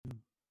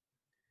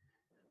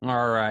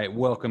All right,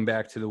 welcome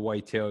back to the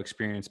Whitetail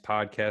Experience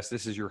podcast.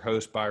 This is your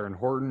host, Byron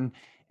Horton.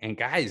 And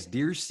guys,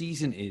 deer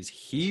season is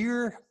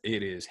here.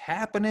 It is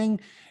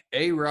happening.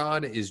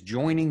 A-Rod is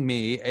joining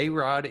me.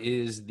 A-Rod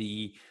is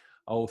the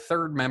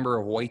third member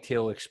of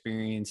Whitetail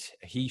Experience.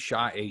 He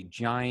shot a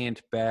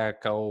giant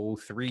back 3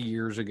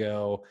 years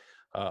ago,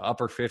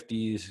 upper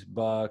 50s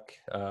buck,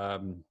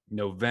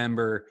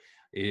 November.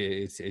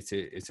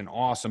 It's an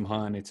awesome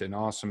hunt. It's an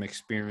awesome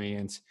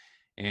experience.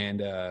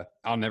 And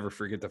I'll never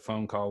forget the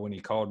phone call when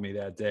he called me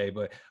that day.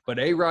 But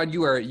A-Rod,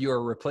 you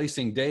are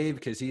replacing Dave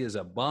because he is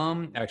a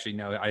bum. Actually,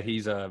 no,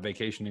 he's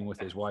vacationing with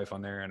his wife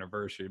on their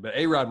anniversary. But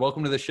A-Rod,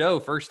 welcome to the show.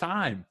 First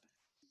time.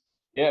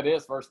 Yeah, it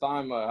is. First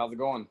time. How's it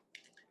going?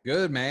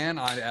 Good, man.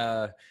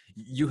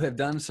 You have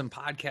done some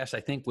podcasts,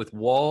 I think, with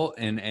Walt,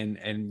 and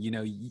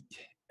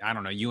I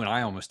don't know. You and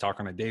I almost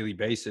talk on a daily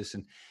basis,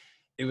 and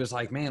it was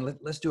like, man,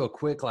 let's do a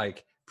quick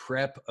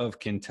prep of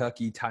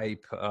Kentucky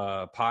type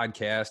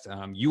podcast.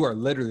 You are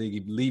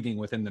literally leaving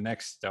within the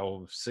next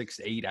 6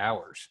 to 8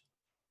 hours.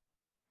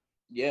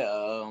 Yeah,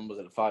 was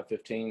it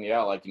 5:15?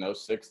 Yeah,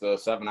 6 to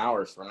 7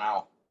 hours from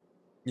now.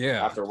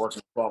 Yeah, after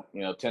working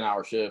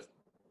 10-hour shift.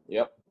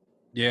 Yep.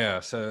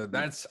 Yeah, so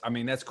that's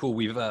cool.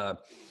 We've I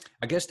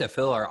guess to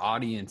fill our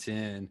audience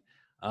in,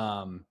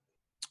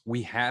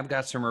 we have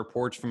got some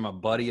reports from a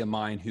buddy of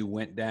mine who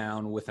went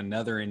down with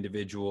another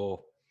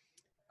individual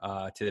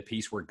to the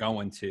piece we're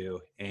going to,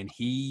 and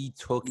he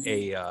took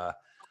a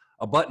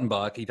button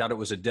buck. He thought it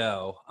was a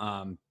doe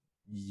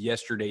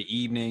yesterday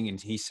evening, and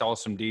he saw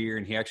some deer,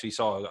 and he actually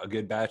saw a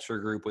good bachelor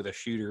group with a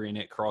shooter in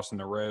it crossing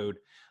the road.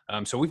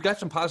 So we've got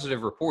some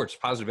positive reports,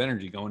 positive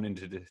energy going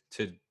into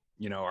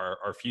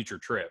our future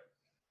trip.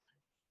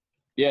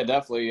 Yeah,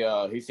 definitely.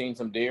 He's seen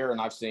some deer,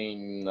 and I've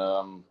seen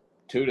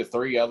 2 to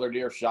 3 other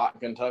deer shot in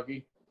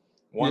Kentucky.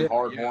 One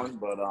hard horn,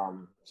 but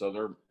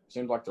so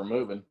seems like they're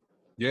moving.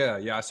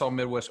 Yeah, I saw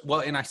Midwest. Well,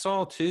 and I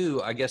saw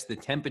too, I guess the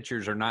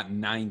temperatures are not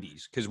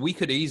 90s, because we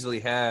could easily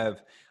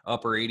have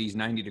upper 80s,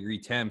 90-degree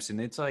temps, and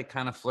it's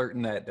kind of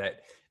flirting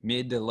that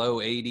mid to low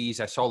 80s.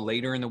 I saw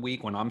later in the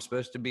week when I'm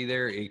supposed to be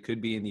there, it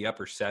could be in the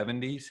upper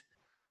 70s.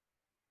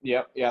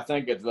 Yep. Yeah, I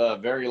think it's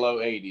very low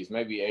 80s,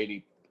 maybe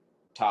 80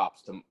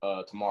 tops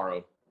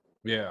tomorrow.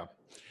 Yeah.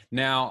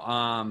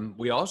 Now,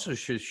 we also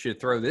should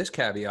throw this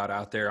caveat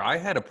out there. I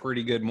had a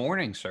pretty good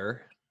morning,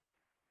 sir.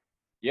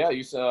 Yeah,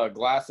 you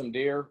glass some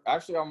deer.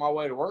 Actually, on my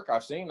way to work,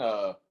 I've seen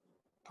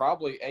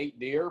probably 8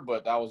 deer,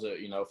 but that was at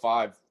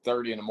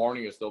 5:30 in the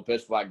morning. It's still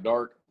pitch black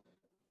dark,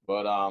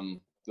 but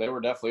they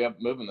were definitely up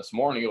moving this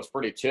morning. It was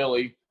pretty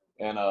chilly,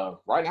 and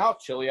right now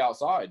it's chilly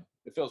outside.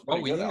 It feels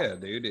pretty good. Yeah,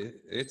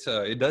 dude.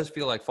 It does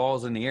feel like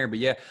fall's in the air. But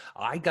yeah,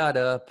 I got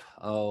up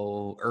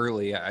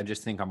early. I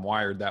just think I'm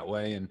wired that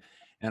way, and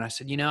I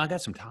said, I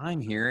got some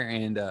time here,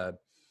 and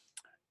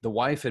the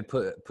wife had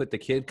put the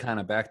kid kind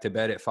of back to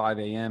bed at 5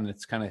 a.m.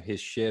 It's kind of his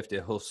shift.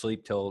 He'll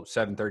sleep till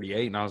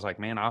 7:38. And I was like,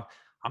 man,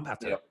 I'm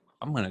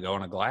going to go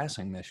on a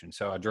glassing mission.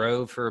 So I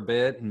drove for a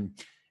bit and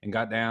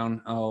got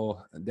down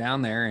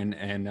there.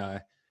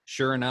 And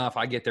sure enough,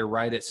 I get there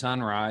right at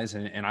sunrise,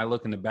 and I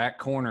look in the back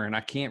corner, and I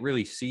can't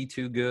really see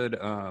too good.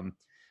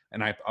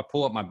 And I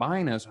pull up my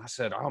binos. I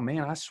said, oh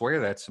man, I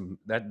swear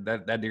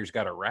that deer's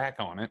got a rack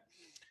on it.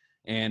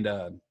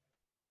 And,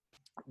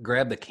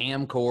 grab the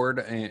cam cord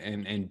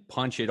and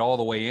punch it all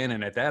the way in,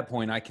 and at that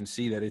point I can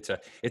see that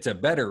it's a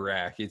better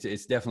rack.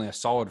 It's definitely a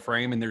solid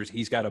frame, and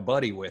he's got a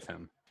buddy with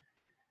him.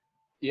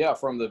 Yeah,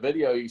 from the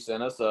video you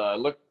sent us, it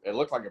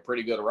looked like a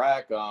pretty good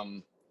rack.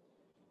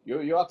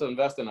 You have to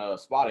invest in a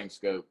spotting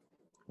scope.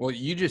 Well,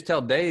 you just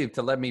tell Dave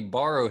to let me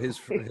borrow his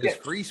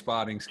free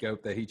spotting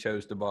scope that he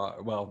chose to buy.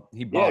 Well,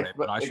 he bought it,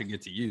 but I should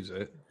get to use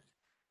it,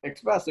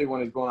 especially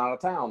when he's going out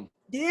of town.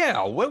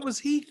 Yeah, what was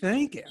he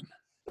thinking?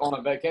 On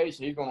a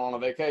vacation. He's going on a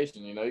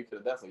vacation. You could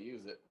have definitely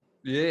used it.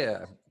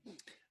 Yeah.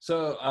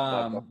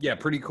 So,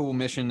 pretty cool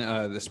mission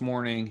this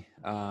morning.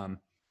 But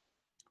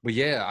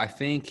yeah, I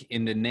think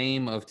in the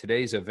name of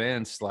today's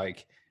events,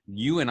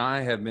 you and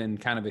I have been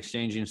kind of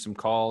exchanging some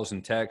calls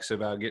and texts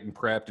about getting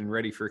prepped and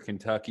ready for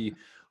Kentucky.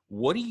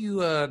 What do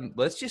you,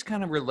 let's just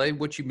kind of relay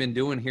what you've been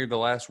doing here the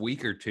last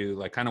week or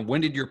two.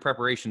 When did your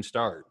preparation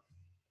start?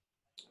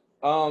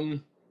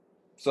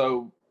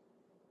 So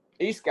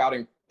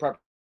e-scouting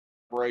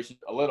preparation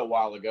a little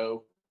while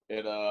ago.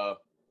 It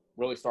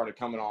really started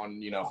coming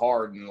on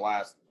hard in the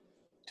last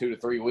 2 to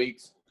 3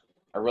 weeks.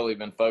 I've really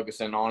been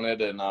focusing on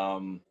it, and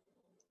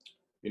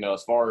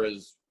as far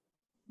as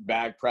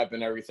bag prep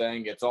and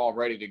everything, it's all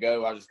ready to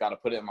go. I just got to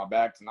put it in my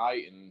bag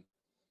tonight, and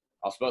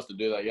I was supposed to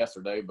do that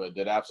yesterday, but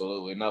did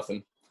absolutely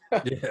nothing.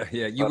 Yeah.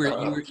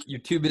 You're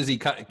too busy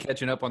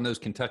catching up on those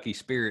Kentucky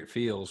Spirit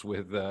feels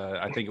with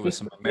I think it was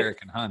some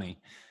American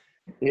honey.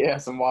 Yeah,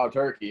 some wild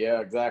turkey.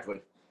 Yeah,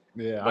 exactly.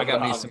 Yeah, I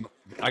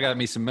got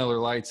me some Miller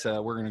Lights.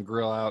 We're gonna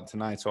grill out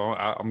tonight, so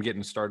I'm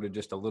getting started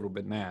just a little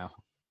bit now.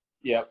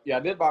 Yeah.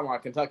 I did buy my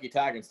Kentucky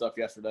tag and stuff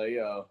yesterday.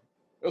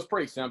 It was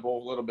pretty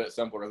simple, a little bit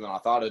simpler than I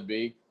thought it'd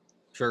be.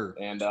 Sure.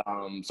 And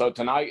so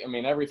tonight,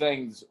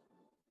 everything's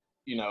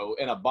in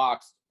a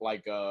box,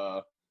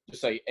 just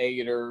say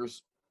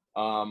aiders,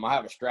 I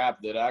have a strap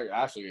that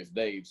actually is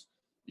Dave's.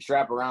 You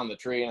strap around the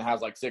tree and it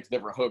has like 6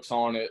 different hooks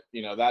on it.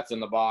 That's in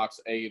the box,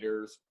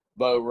 aiders,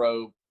 bow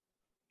rope,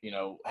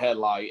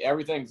 headlight.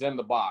 Everything's in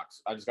the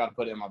box. I just got to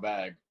put it in my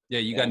bag. Yeah,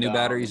 you got new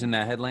batteries in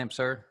that headlamp,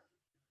 sir?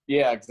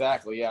 Yeah,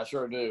 exactly. Yeah, I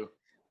sure do.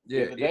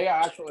 Yeah, Yeah. the day I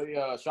actually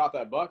shot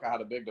that buck, I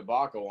had a big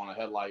debacle on a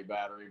headlight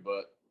battery,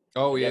 but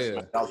Oh I guess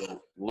yeah. that was the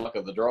luck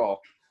of the draw.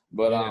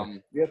 But Yeah.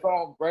 yeah, it's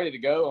all ready to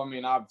go. I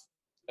mean, I've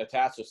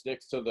attached the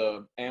sticks to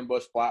the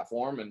ambush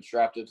platform and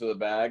strapped it to the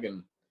bag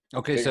and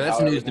Okay, so figured that's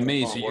how news to everything's me.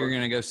 going So to you're work.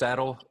 gonna go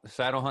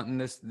saddle hunting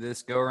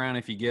this go around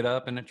if you get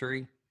up in a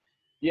tree?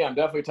 Yeah, I'm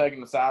definitely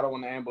taking the saddle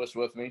and the ambush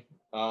with me.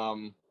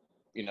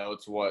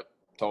 It's what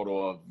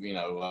total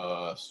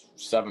of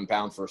 7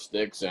 pounds for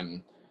sticks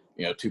and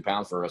 2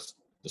 pounds for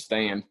the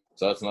stand.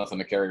 So that's nothing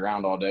to carry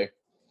around all day.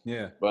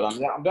 Yeah. But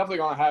yeah, I'm definitely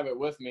gonna have it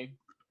with me.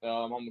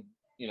 I'm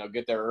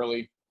get there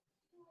early,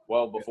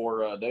 well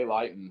before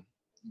daylight, and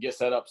get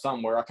set up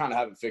somewhere. I kind of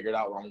haven't figured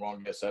out where I'm going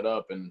to get set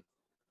up, and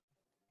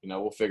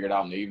we'll figure it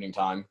out in the evening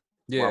time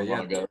where Yeah, I'm yeah.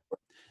 going to go.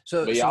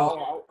 So But yeah,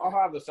 so I'll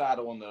have the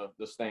saddle and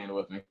the stand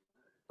with me.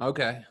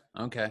 Okay.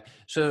 Okay.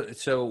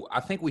 So I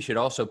think we should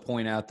also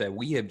point out that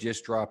we have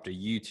just dropped a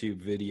YouTube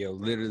video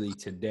literally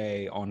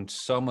today on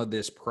some of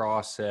this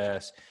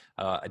process.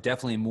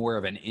 Definitely more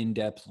of an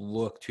in-depth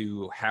look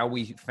to how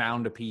we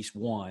found a piece,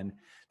 one,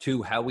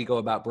 two, how we go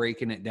about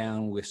breaking it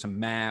down with some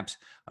maps,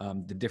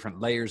 the different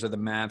layers of the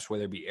maps,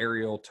 whether it be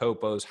aerial,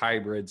 topos,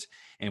 hybrids,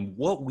 and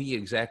what we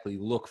exactly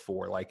look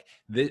for. Like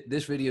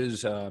this video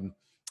is,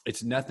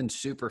 it's nothing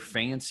super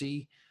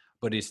fancy,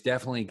 but it's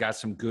definitely got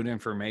some good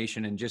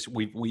information. And just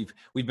we've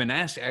been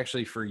asked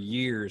actually for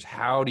years,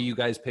 how do you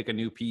guys pick a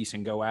new piece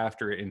and go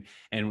after it?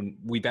 And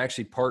we've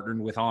actually partnered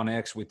with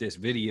OnX with this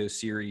video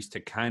series to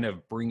kind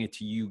of bring it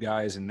to you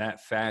guys in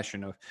that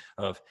fashion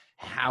of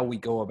how we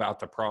go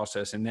about the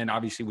process. And then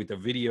obviously with the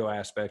video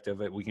aspect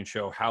of it, we can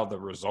show how the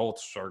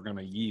results are going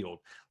to yield.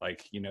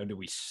 Like, do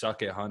we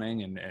suck at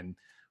hunting and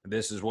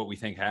this is what we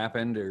think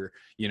happened, or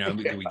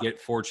do we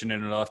get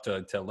fortunate enough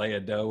to lay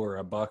a doe or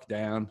a buck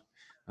down?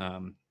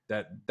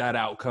 That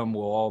outcome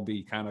will all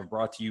be kind of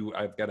brought to you.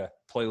 I've got a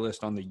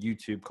playlist on the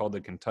YouTube called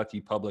the Kentucky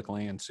Public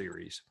Land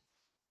Series.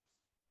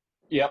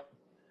 Yep,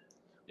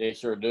 they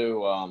sure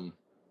do.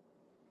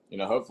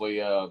 Hopefully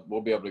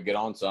we'll be able to get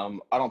on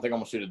some. I don't think I'm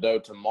gonna shoot a doe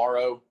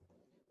tomorrow,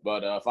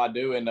 but if I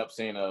do end up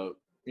seeing a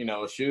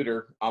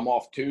shooter, I'm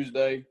off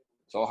Tuesday,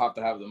 so I'll have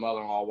to have the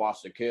mother-in-law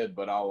watch the kid.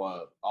 But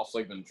I'll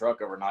sleep in the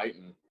truck overnight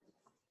and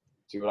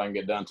see what I can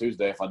get done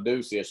Tuesday. If I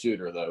do see a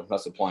shooter, though,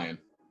 that's the plan.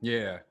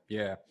 Yeah,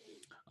 yeah.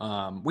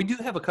 We do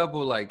have a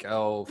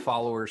couple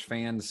followers,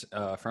 fans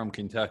from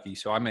Kentucky,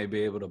 so I may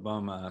be able to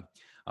bum.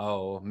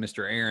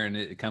 Mr. Aaron,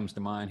 it comes to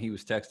mind. He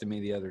was texting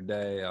me the other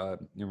day,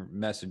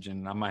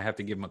 messaging. I might have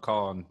to give him a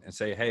call and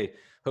say, "Hey,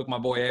 hook my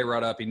boy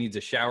A-Rod up. He needs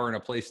a shower and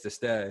a place to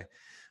stay."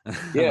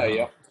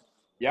 Yeah.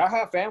 I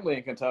have family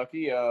in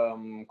Kentucky,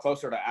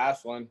 closer to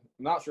Ashland.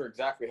 I'm not sure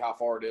exactly how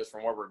far it is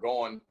from where we're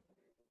going,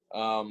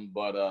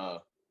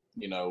 but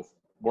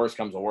worst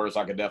comes to worst,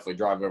 I could definitely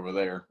drive over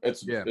there.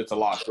 It's a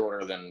lot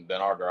shorter than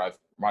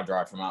my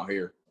drive from out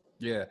here.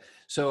 Yeah.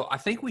 So I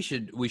think we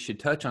should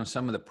touch on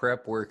some of the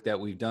prep work that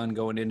we've done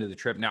going into the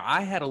trip. Now,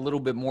 I had a little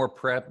bit more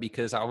prep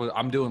because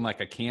I'm doing like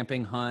a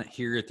camping hunt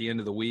here at the end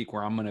of the week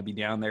where I'm going to be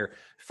down there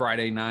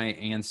Friday night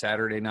and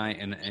Saturday night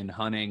and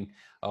hunting.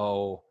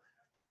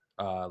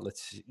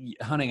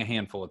 Hunting a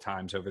handful of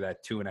times over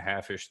that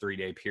 2.5-ish,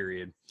 3-day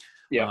period.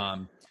 Yeah.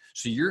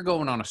 So you're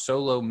going on a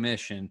solo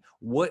mission.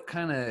 What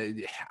kind of,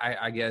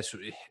 I guess,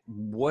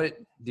 what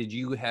did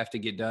you have to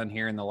get done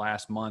here in the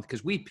last month?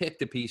 Because we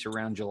picked a piece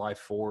around July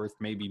 4th,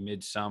 maybe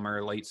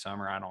midsummer, late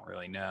summer. I don't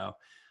really know.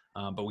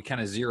 But we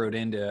kind of zeroed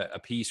into a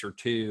piece or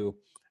two.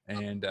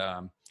 And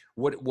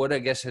what I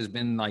guess has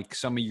been like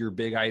some of your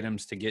big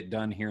items to get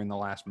done here in the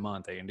last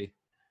month, Andy?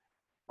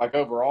 Like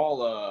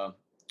overall,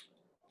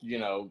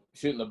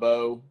 shooting the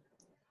bow.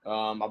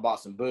 I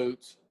bought some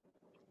boots.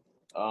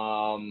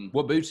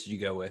 What boots did you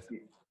go with?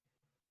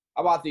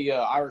 I bought the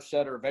Irish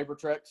Setter Vapor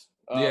Treks.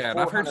 Yeah, and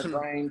I've heard some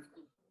grains.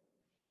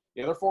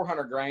 Yeah, they're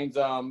 400 grains.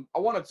 I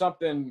wanted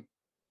something,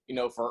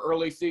 for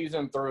early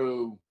season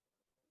through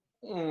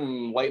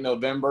late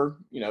November.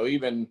 There's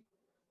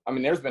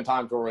been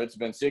times where it's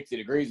been 60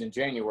 degrees in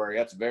January.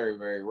 That's very,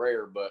 very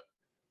rare. But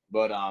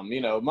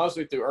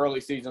mostly through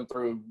early season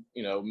through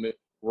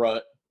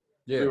rut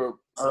through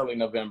early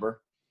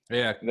November.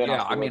 Yeah,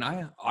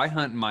 I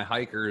hunt my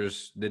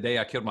hikers the day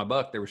I killed my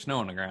buck. There was snow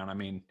on the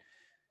ground.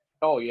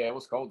 Oh yeah, it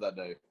was cold that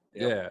day.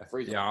 Yep.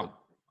 Yeah.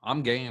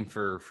 I'm game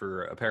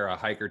for a pair of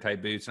hiker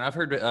type boots, and I've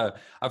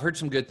heard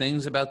some good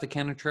things about the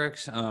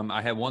Kenetrex.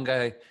 I had one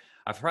guy.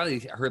 I've probably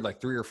heard like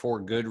 3 or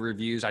 4 good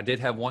reviews. I did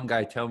have one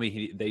guy tell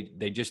me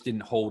they just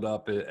didn't hold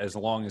up as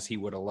long as he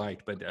would have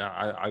liked, but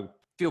I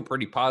feel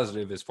pretty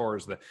positive as far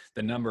as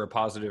the number of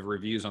positive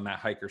reviews on that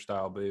hiker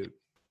style boot.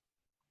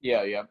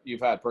 Yeah.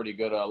 You've had pretty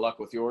good luck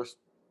with yours.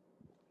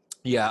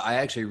 Yeah, I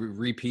actually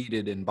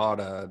repeated and bought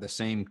the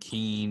same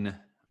Keen.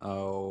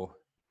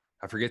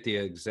 I forget the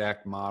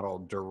exact model,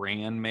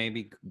 Duran,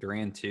 maybe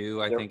Duran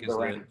 2, I think is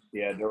the.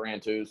 Duran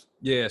 2s.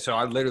 Yeah, so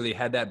I literally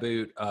had that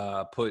boot,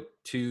 put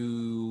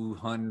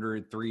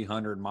 200,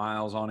 300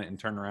 miles on it, and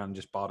turned around and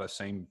just bought a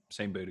same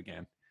boot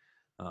again.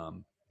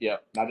 Yeah.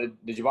 Now,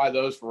 did you buy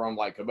those from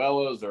like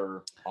Cabela's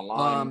or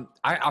online?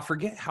 I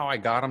forget how I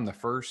got them the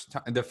first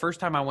time. The first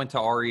time I went to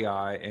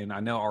REI, and I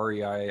know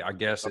REI, I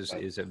guess,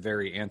 Okay. is a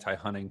very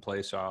anti-hunting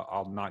place, so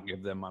I'll not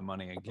give them my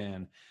money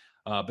again.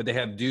 But they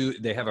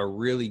have a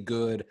really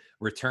good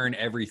return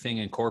everything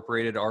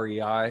incorporated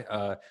REI.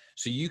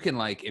 So you can,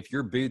 like, if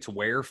your boots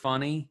wear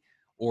funny,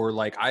 or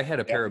like I had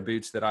a pair of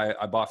boots that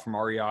I bought from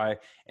REI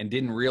and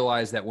didn't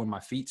realize that when my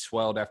feet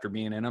swelled after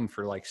being in them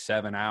for like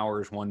 7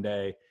 hours one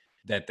day,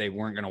 that they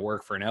weren't going to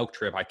work for an elk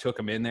trip. I took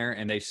them in there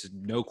and they said,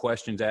 no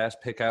questions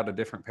asked, pick out a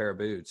different pair of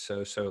boots.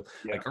 So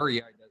like REI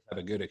does have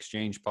a good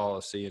exchange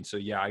policy. And so,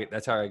 yeah,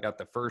 that's how I got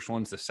the first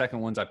ones. The second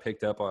ones I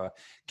picked up,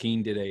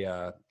 Keen did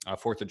a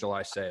 4th of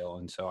July sale.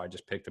 And so I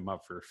just picked them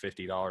up for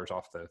 $50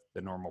 off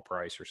the normal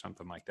price or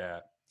something like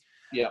that.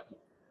 Yeah.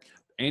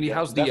 Andy,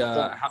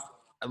 Yeah, how's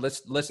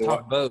let's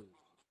talk bows.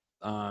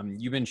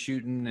 You've been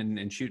shooting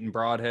and shooting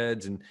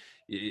broadheads, and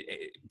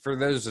for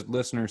those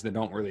listeners that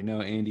don't really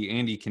know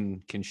Andy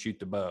can shoot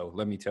the bow.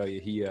 Let me tell you,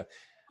 he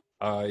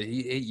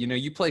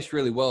you placed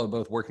really well at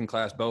both working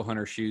class bow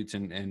hunter shoots,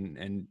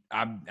 and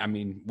I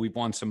mean, we've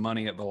won some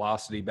money at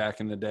Velocity back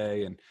in the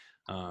day, and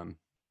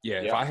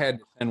if I had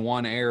to send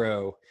one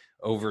arrow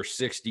over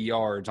 60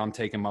 yards, I'm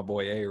taking my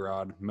boy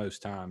A-Rod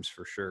most times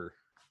for sure.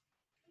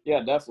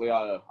 Yeah, definitely.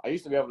 I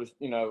used to be able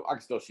to, I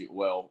can still shoot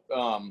well.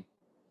 I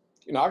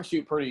can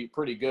shoot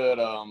pretty good.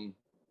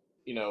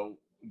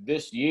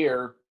 This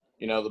year,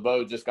 the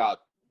bow just got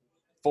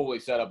fully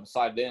set up and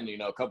sighted in,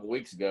 a couple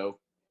weeks ago.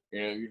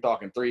 You're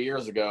talking 3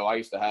 years ago, I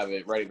used to have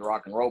it ready to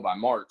rock and roll by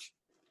March.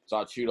 So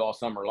I'd shoot all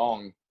summer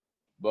long.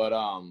 But,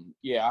 I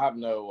have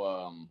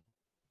no,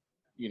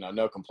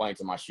 no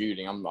complaints in my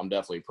shooting. I'm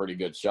definitely a pretty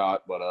good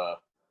shot, but,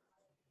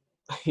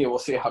 we'll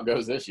see how it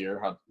goes this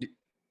year.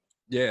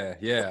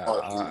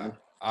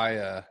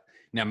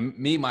 Now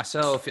me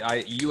myself,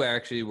 you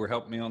actually were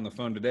helping me on the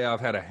phone today.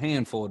 I've had a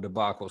handful of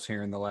debacles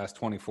here in the last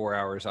 24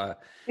 hours.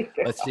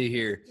 Let's see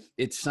here.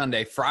 It's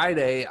Sunday.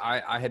 Friday,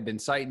 I had been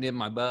sighting in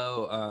my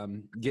bow,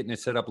 getting it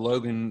set up.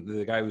 Logan,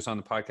 the guy who was on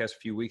the podcast a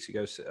few weeks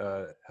ago,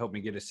 helped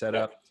me get it set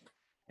up.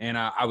 And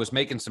I was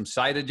making some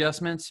sight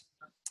adjustments,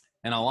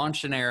 and I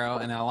launched an arrow,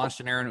 and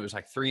it was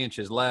like 3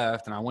 inches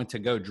left, and I went to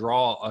go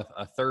draw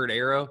a third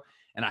arrow,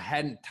 and I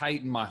hadn't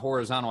tightened my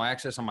horizontal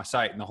axis on my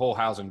sight, and the whole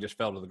housing just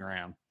fell to the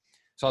ground.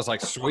 So I was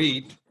like,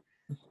 sweet.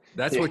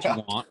 That's what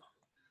you want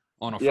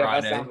on a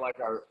Friday. That sounds like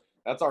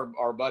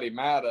our buddy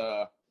Matt,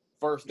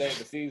 first day of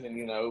the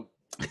season,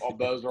 all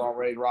bows are all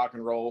ready to rock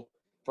and roll.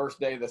 First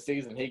day of the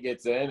season, he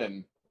gets in,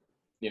 and,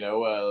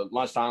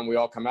 lunchtime, we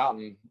all come out,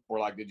 and we're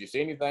like, did you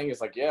see anything?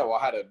 It's like, yeah, well,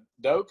 I had a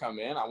doe come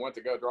in. I went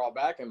to go draw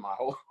back, and my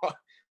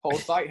whole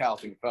sight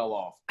housing fell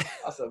off.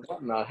 I said, what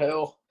in the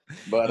hell?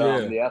 But,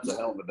 that's a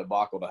hell of a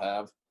debacle to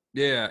have.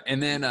 Yeah,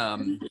 and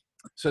then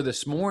so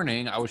this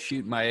morning I was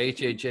shooting my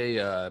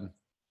HHA.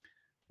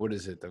 What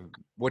is it?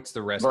 What's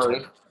the rest?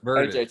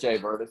 Virtus. HHA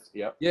Virtus.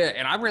 Yep. Yeah,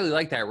 and I really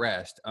like that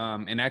rest.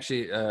 And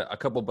actually, a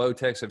couple bow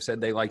techs have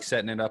said they like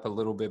setting it up a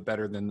little bit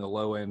better than the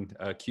low end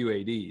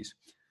QADs.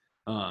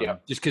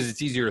 Just because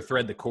it's easier to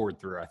thread the cord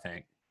through, I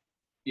think.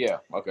 Yeah.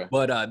 Okay.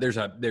 But there's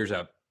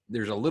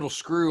a little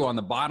screw on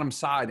the bottom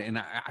side, and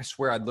I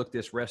swear I'd looked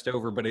this rest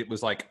over, but it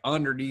was like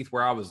underneath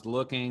where I was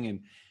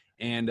looking,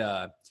 and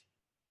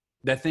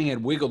that thing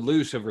had wiggled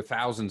loose over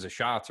thousands of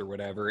shots or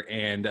whatever.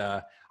 And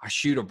I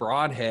shoot a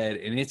broadhead,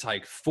 and it's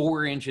like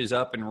 4 inches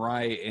up and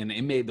right, and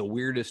it made the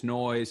weirdest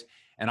noise.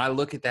 And I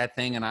look at that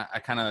thing, and I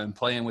kind of am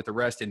playing with the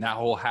rest, and that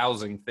whole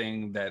housing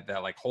thing that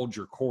like holds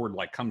your cord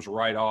like comes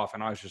right off.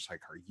 And I was just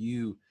like,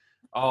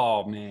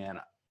 oh man.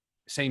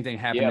 Same thing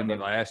happened to me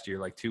last year,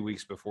 like 2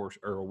 weeks before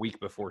or a week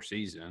before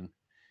season.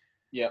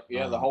 Yeah.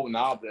 The whole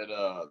knob that,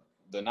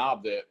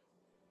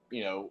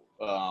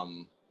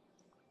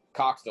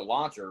 cocks the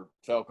launcher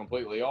fell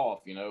completely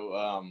off.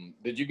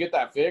 Did you get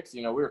that fixed?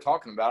 We were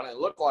talking about it. It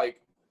looked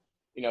like,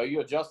 you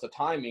adjust the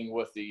timing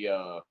with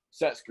the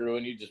set screw,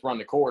 and you just run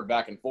the cord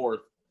back and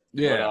forth.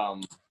 Yeah.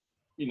 But,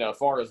 as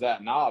far as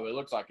that knob, it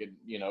looks like it,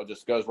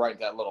 just goes right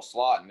into that little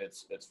slot, and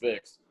it's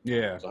fixed.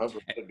 Yeah. So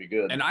hopefully it should be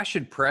good. And I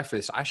should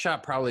preface, I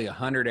shot probably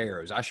 100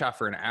 arrows. I shot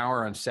for an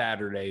hour on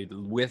Saturday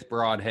with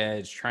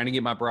broadheads, trying to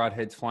get my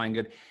broadheads flying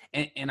good.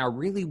 And I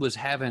really was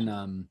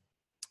having,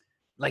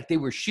 like, they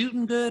were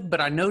shooting good, but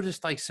I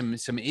noticed like some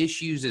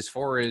issues as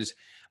far as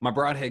my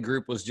broadhead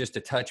group was just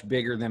a touch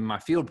bigger than my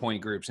field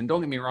point groups. And don't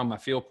get me wrong, my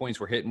field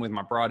points were hitting with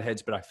my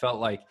broadheads, but I felt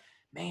like,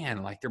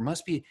 man, like there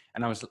must be,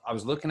 and I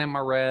was looking at my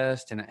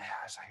rest, and I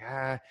was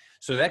like,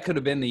 so that could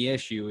have been the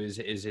issue is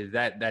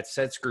that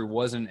set screw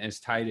wasn't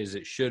as tight as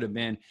it should have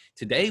been.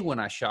 Today when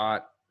I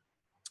shot,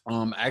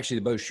 actually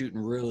the bow's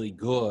shooting really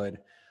good.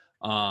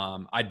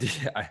 So I've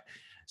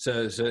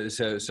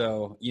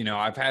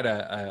had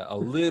a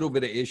little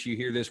bit of issue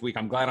here this week.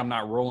 I'm glad I'm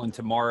not rolling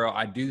tomorrow.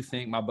 I do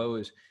think my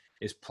bow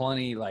is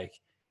plenty, like,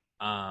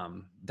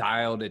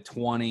 dialed at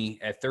 20,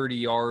 at 30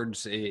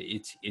 yards.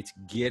 It's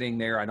getting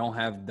there. I don't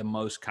have the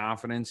most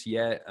confidence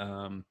yet.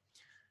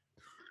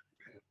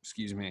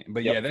 Excuse me.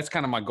 But Yep. yeah, that's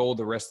kind of my goal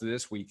the rest of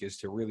this week is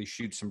to really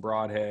shoot some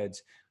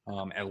broadheads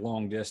at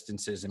long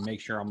distances and make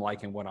sure I'm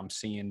liking what I'm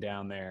seeing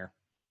down there.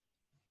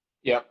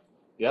 Yep.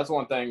 Yeah, that's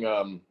one thing.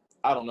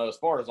 I don't know. As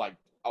far as like,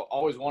 I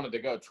always wanted to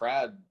go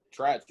trad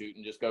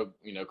shooting, just go,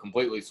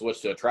 completely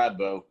switch to a trad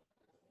bow.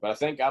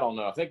 But I don't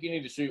know. I think you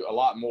need to shoot a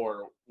lot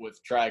more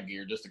with trad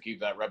gear just to keep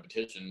that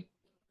repetition.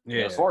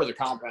 Yeah. As far as a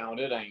compound,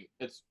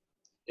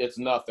 it's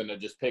nothing to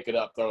just pick it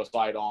up, throw a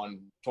sight on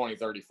 20,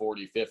 30,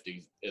 40,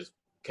 50 is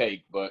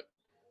cake. But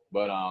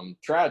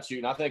trad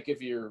shooting, I think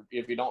if you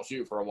don't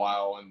shoot for a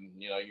while, and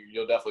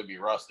you'll definitely be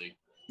rusty.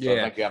 So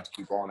I think you have to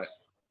keep on it.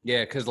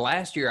 Yeah, because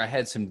last year I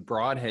had some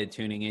broadhead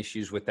tuning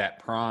issues with that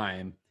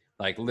prime,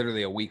 like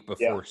literally a week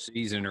before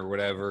season or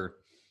whatever.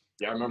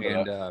 Yeah, I remember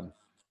and, that.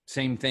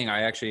 Same thing.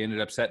 I actually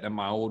ended up setting up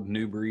my old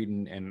new breed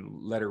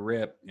and let her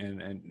rip,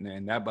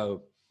 and that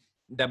bow,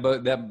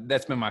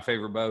 that's been my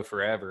favorite bow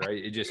forever.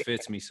 It just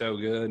fits me so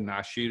good, and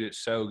I shoot it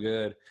so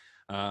good.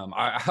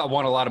 I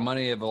won a lot of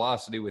money at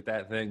Velocity with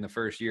that thing the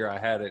first year I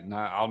had it, and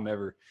I'll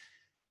never,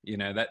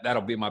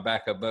 that'll be my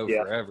backup bow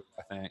forever,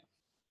 I think.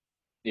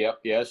 Yep.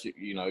 Yes.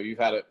 You've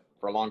had it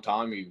for a long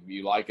time.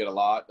 You like it a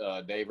lot.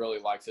 Dave really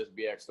likes his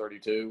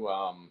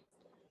BX32.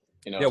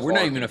 We're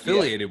not even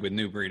affiliated with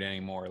New Breed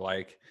anymore.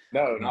 Like,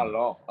 no, not at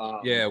all.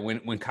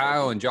 When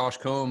Kyle and Josh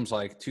Combs,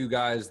 like two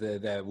guys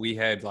that we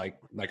had, like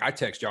I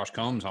text Josh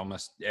Combs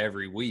almost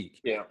every week.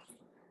 Yeah.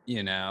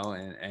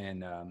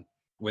 And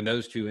when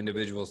those two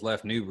individuals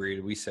left New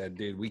Breed, we said,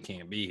 dude, we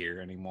can't be here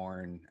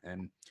anymore.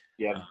 And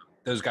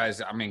those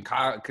guys, I mean,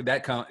 Kyle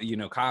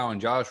and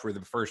Josh were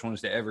the first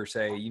ones to ever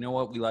say, you know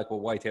what, we like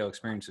what Whitetail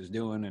Experience is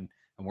doing, and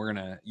we're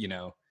gonna,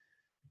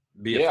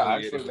 be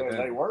affiliated with them.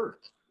 They were.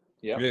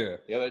 Yeah, they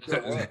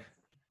sure were.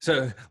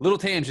 So little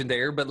tangent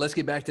there, but let's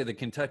get back to the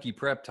Kentucky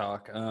prep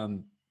talk.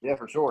 Yeah,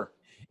 for sure.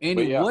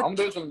 Andy, I'm gonna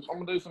do some.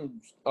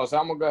 So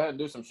I'm gonna go ahead and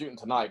do some shooting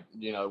tonight.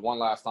 One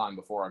last time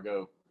before I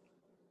go.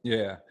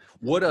 Yeah.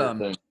 What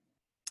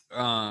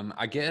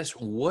I guess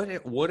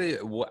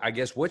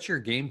what's your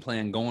game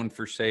plan going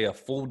for, say, a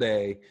full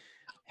day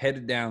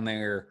headed down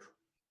there?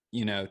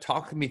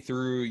 Talk me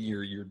through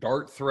your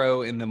dart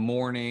throw in the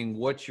morning.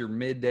 What's your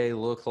midday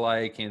look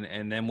like?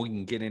 And then we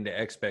can get into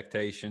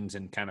expectations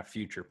and kind of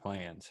future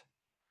plans.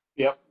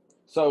 Yep.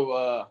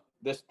 So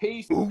this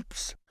piece.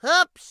 Oops.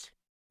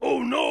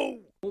 Oh no.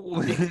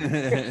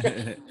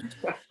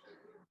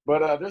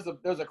 But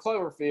there's a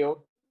clover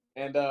field.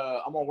 And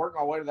I'm gonna work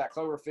my way to that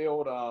clover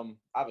field. I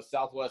have a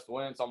southwest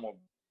wind, so I'm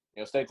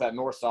gonna stay to that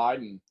north side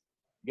and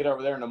get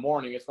over there in the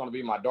morning. It's gonna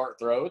be my dart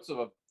throw. It's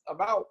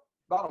about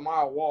a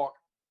mile walk,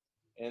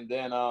 and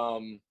then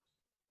I'll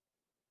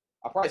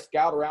probably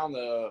scout around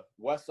the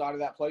west side of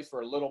that place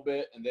for a little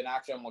bit, and then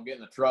actually I'm gonna get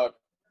in the truck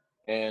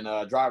and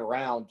drive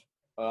around.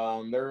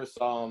 There's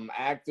some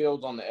ag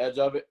fields on the edge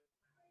of it,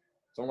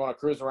 so I'm gonna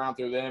cruise around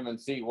through them and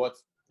see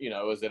what's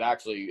is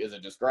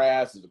it just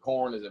grass? Is it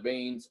corn? Is it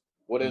beans?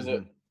 What is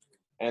it?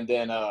 And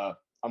then I'm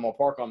going to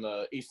park on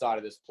the east side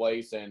of this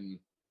place, and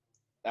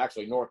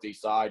actually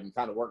northeast side, and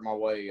kind of work my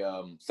way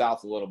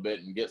south a little bit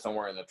and get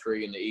somewhere in the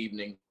tree in the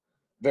evening,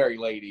 very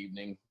late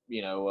evening,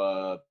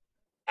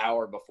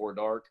 hour before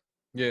dark.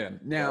 Yeah.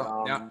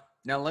 Now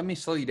let me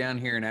slow you down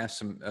here and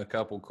ask a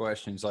couple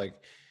questions. Like,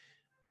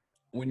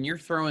 when you're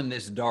throwing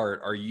this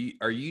dart, are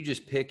you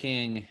just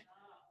picking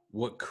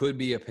what could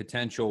be a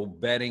potential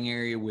bedding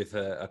area with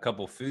a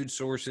couple food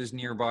sources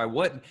nearby?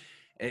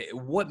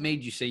 What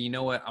made you say, you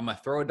know what, I'm gonna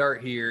throw a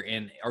dart here?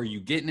 And are you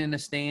getting in a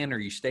stand? Are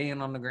you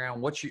staying on the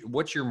ground? What's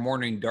your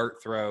morning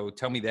dart throw?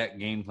 Tell me that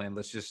game plan.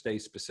 Let's just stay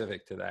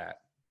specific to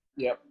that.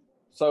 Yep.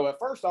 So at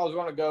first I was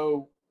going to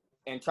go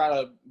and try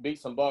to beat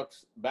some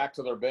bucks back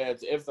to their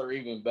beds, if they're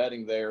even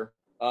bedding there,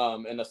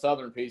 in the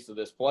southern piece of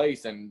this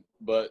place.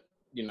 But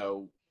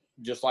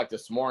just like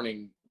this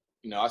morning,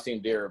 I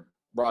seen deer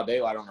broad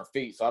daylight on their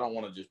feet, so I don't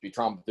want to just be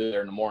tromping through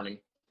there in the morning.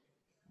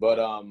 But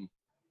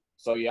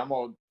so yeah, I'm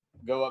gonna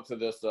go up to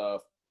this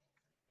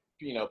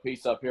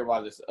piece up here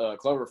by this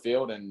clover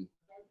field and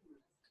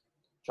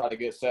try to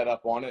get set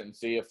up on it and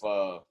see if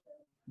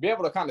be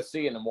able to kind of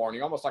see in the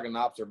morning, almost like an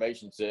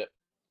observation sit.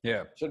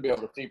 Yeah, should be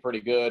able to see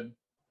pretty good.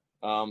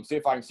 See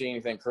if I can see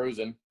anything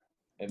cruising,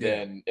 and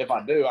then if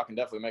I do, I can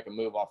definitely make a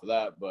move off of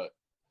that. But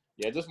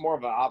yeah, just more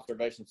of an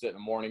observation sit in the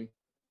morning.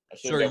 I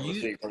should be able to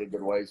see pretty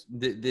good ways.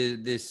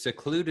 The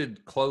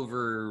secluded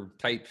clover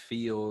type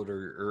field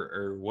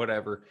or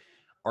whatever,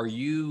 are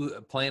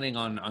you planning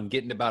on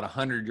getting to about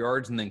 100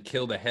 yards and then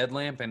kill the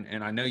headlamp?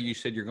 And I know you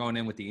said you're going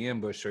in with the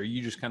ambush. So are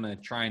you just kind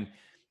of try and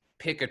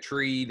pick a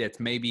tree that's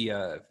maybe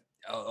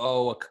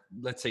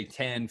let's say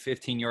 10,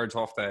 15 yards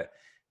off that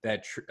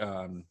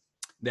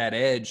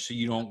edge, so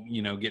you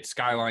don't get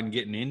skyline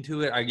getting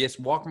into it? I guess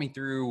walk me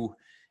through.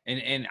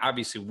 And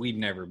obviously we've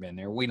never been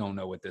there. We don't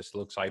know what this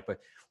looks like, but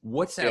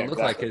what's that look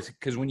like?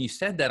 Because when you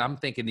said that, I'm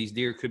thinking these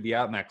deer could be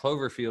out in that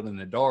clover field in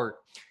the dark.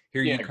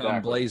 Here you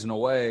come blazing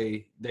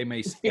away. They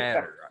may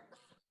scatter.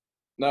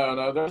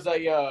 No. There's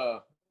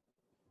a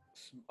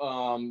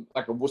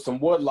with some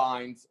wood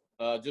lines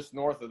just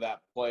north of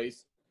that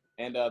place,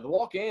 and the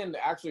walk-in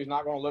actually is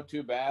not going to look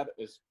too bad,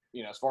 as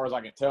far as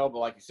I can tell. But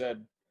like you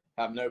said,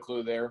 have no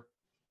clue there.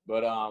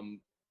 But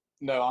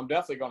no, I'm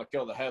definitely going to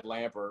kill the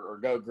headlamp or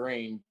go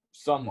green.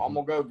 I'm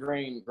gonna go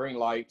green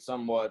light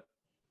somewhat.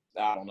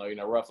 I don't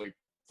know, roughly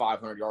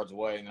 500 yards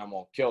away, and then I'm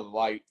gonna kill the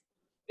light.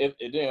 It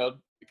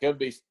could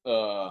be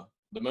the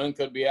moon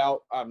could be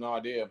out. I have no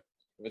idea.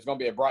 If it's gonna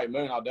be a bright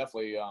moon, I'll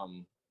definitely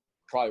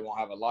probably won't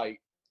have a light.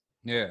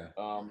 Yeah.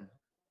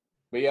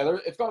 But yeah,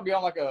 it's gonna be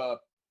on like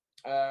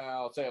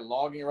I'll say a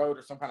logging road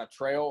or some kind of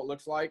trail. It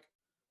looks like.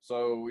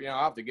 So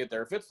I have to get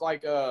there. If it's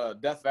like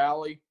Death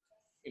Valley,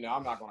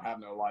 I'm not gonna have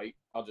no light.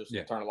 I'll just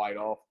turn the light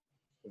off.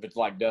 If it's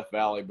like Death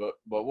Valley, but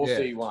we'll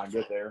see when I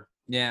get there.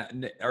 Yeah.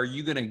 Are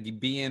you gonna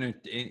be in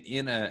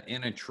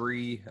a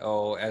tree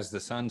as the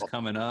sun's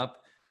coming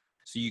up,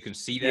 so you can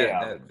see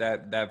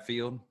that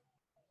field?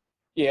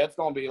 Yeah, it's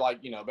gonna be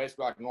like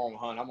basically like a normal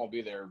hunt. I'm gonna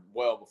be there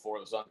well before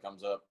the sun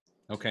comes up.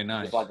 Okay,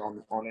 nice. Just like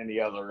on any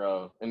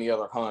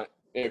other hunt,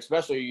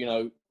 especially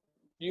you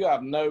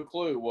have no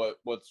clue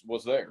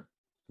what's there.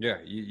 Yeah,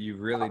 you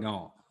really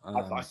don't.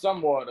 I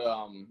somewhat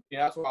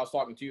that's what I was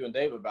talking to you and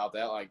Dave about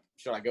that. Like,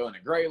 should I go in a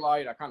gray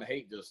light? I kind of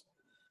hate just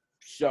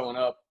showing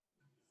up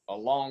a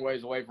long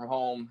ways away from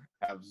home,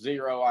 have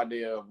zero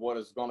idea of what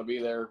is going to be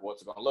there,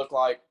 what's it going to look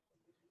like.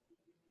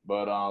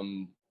 But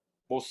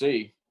we'll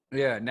see.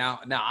 Yeah. Now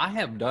I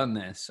have done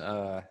this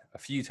a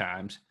few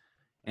times,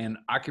 and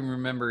I can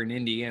remember in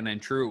Indiana,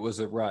 and true, it was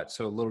a rut,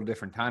 so a little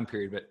different time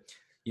period, but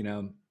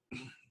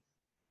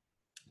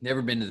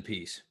never been to the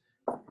piece.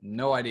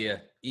 No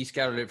idea.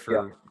 E-scouted it for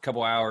a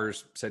couple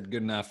hours, said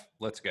good enough,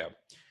 let's go.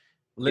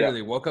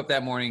 Literally woke up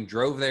that morning,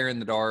 drove there in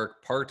the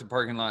dark, parked the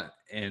parking lot,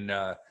 and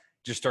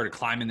just started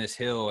climbing this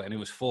hill, and it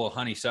was full of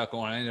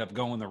honeysuckle, and I ended up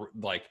going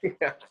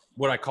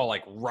what I call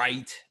like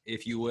right,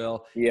 if you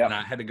will. Yeah. And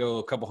I had to go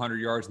a couple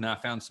hundred yards, and I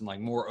found some like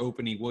more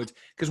opening woods.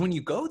 Because when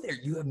you go there,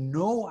 you have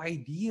no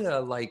idea,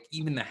 like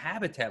even the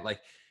habitat.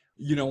 Like,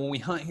 when we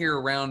hunt here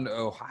around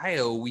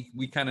Ohio,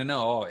 we kind of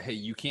know, hey,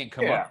 you can't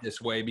come up this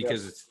way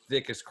because it's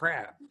thick as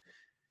crap.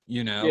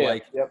 Think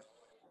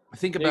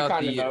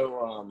about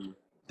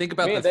think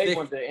about me the and Dave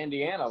went to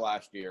Indiana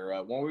last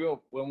year.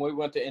 When we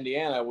went to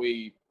Indiana,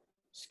 we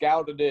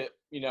scouted it,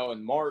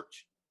 in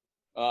March.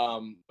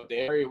 But the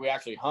area we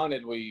actually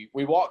hunted, we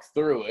walked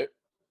through it,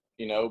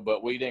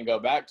 but we didn't go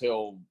back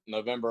till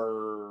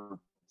November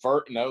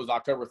 1st. No, it was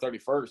October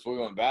 31st. We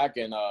went back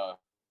and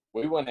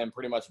we went in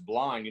pretty much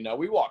blind.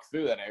 We walked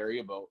through that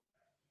area, but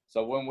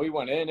so when we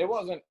went in, it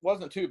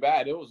wasn't too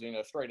bad. It was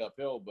straight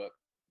uphill, but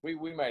we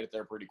made it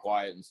there pretty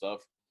quiet and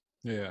stuff.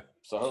 Yeah.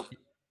 So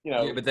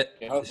but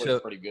hopefully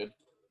it's pretty good.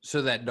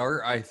 So that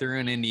dart I threw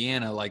in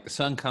Indiana, like the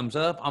sun comes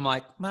up, I'm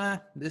like,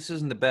 this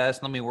isn't the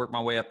best. Let me work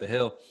my way up the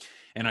hill.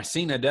 And I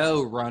seen a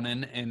doe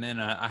running, and then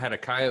I had a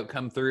coyote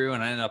come through,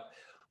 and I ended up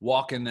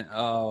walking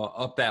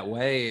up that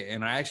way.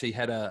 And I actually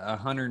had a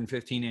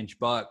 115-inch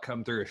buck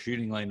come through a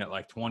shooting lane at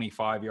like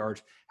 25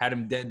 yards, had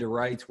him dead to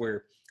rights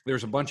where there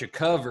was a bunch of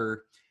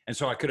cover. And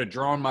so I could have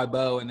drawn my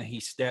bow, and then he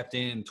stepped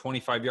in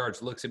 25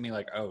 yards, looks at me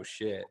like, oh,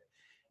 shit.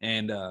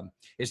 And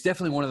it's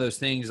definitely one of those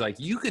things, like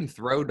you can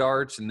throw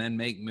darts and then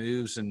make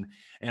moves. And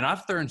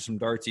I've thrown some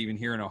darts even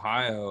here in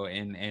Ohio,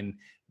 and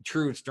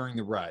true, it's during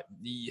the rut.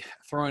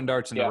 Throwing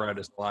darts in the rut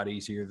is a lot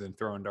easier than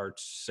throwing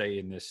darts, say,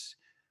 in this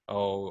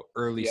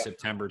early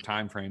September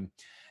timeframe.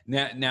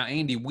 Now,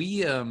 Andy,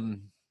 we got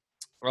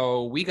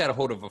a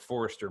hold of a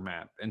Forester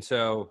map, and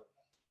so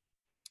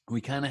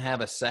we kind of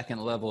have a second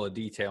level of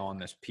detail on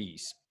this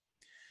piece.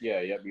 Yeah,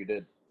 you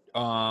did.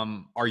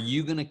 Are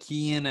you going to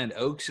key in at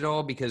Oaks at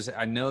all? Because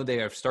I know they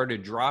have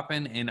started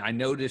dropping, and I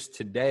noticed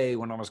today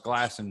when I was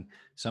glassing,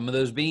 some of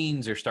those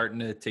beans are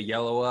starting to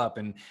yellow up.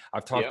 And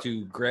I've talked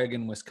to Greg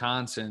in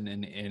Wisconsin,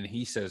 and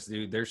he says,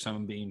 dude, there's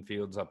some bean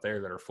fields up there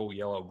that are full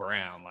yellow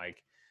brown,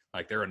 like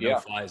they're a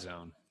no-fly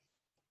zone.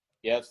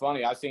 Yeah, it's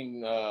funny. I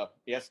seen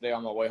yesterday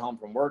on my way home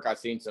from work, I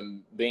seen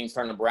some beans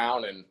turning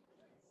brown,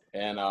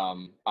 and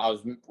I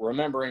was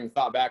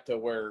thought back to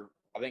where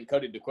I think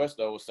Cody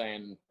DeQuisto was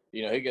saying,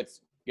 he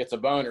gets a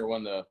boner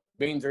when the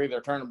beans are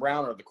either turning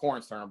brown or the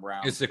corn's turning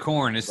brown. It's the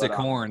corn. It's the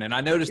corn. And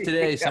I noticed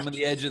today some of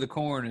the edge of the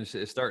corn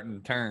is starting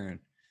to turn.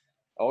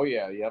 Oh,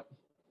 yeah. Yep.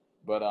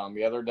 But,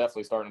 they're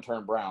definitely starting to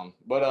turn brown.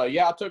 But,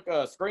 I took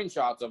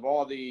screenshots of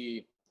all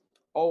the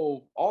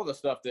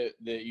stuff that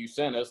you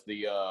sent us,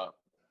 the,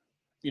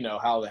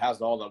 how it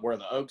has where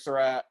the oaks are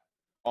at,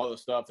 all the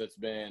stuff that's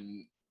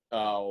been,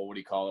 what do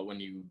you call it, when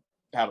you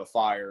have a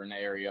fire in the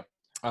area.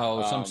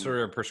 Oh, some sort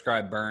of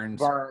prescribed burns.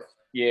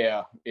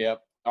 Yeah.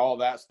 Yep. All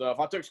that stuff.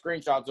 I took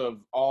screenshots of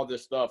all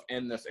this stuff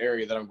in this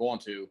area that I'm going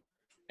to,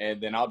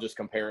 and then I'll just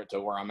compare it to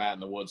where I'm at in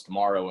the woods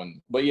tomorrow.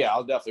 But yeah,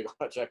 I'll definitely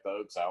go check the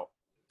oaks out.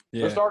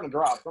 Yeah. They're starting to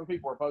drop. Some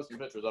people are posting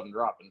pictures of them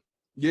dropping.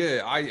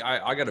 Yeah,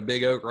 I got a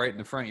big oak right in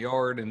the front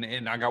yard,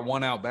 and I got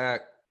one out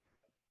back.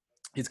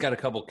 It's got a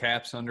couple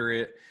caps under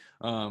it.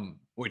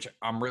 which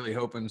I'm really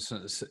hoping,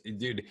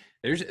 dude.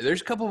 There's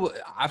a couple.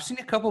 I've seen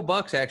a couple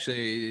bucks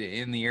actually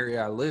in the area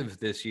I live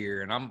this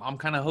year, and I'm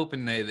kind of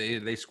hoping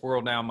they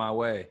squirrel down my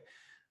way.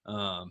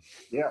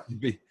 Yeah,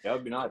 Be- that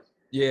would be nice.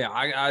 yeah,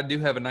 I do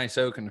have a nice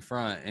oak in the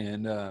front,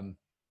 and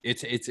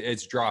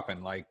it's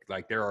dropping like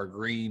there are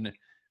green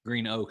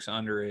oaks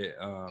under it,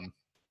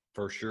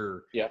 for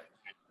sure. Yep.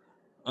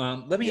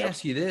 Let me Yep.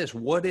 ask you this: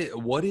 what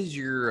is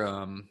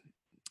your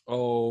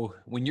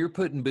when you're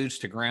putting boots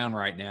to ground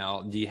right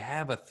now? Do you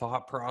have a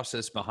thought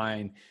process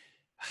behind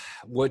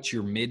what's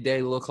your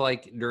midday look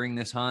like during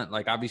this hunt?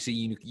 Like, obviously,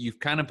 you've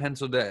kind of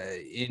penciled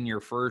in your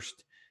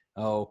first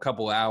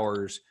couple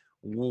hours.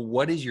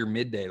 What is your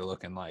midday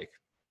looking like?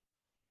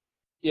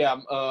 Yeah.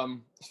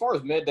 As far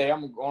as midday,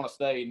 I'm going to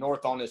stay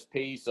north on this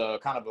piece,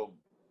 kind of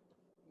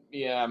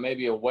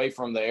maybe away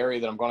from the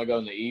area that I'm going to go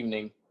in the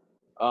evening.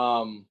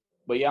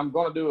 But yeah, I'm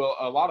going to do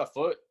a lot of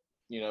foot,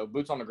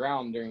 boots on the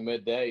ground during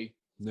midday.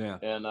 Yeah.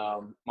 And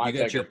might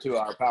take a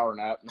 2-hour power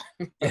nap.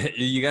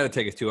 You got to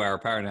take a 2-hour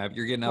power nap.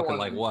 You're getting up at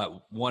like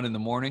what, 1 in the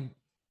morning?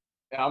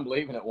 Yeah, I'm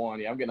leaving at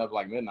 1. Yeah, I'm getting up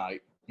like midnight.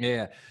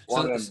 Yeah.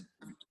 One of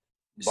them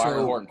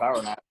Byron Horton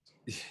power naps.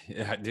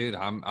 Yeah, dude,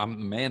 I'm the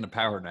man of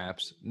power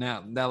naps.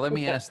 Now let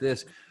me ask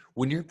this: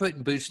 when you're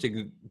putting boots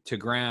to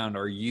ground,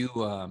 are you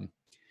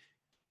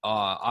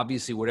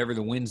obviously whatever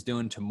the wind's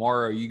doing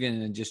tomorrow, are you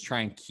going to just try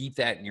and keep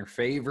that in your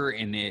favor?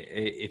 And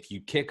if you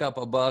kick up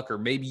a buck or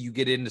maybe you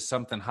get into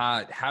something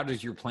hot, how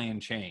does your plan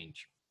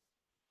change?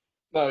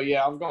 No,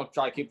 yeah, I'm going to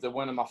try to keep the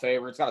wind in my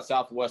favor. It's got a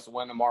southwest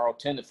wind tomorrow,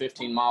 10 to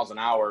 15 miles an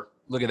hour.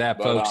 Look at that,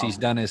 folks. He's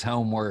done his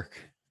homework.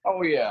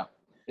 Oh, yeah.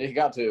 He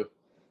got to.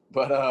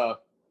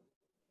 But,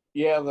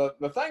 yeah,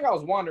 the thing I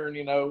was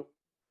wondering, I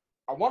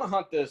want to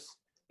hunt this,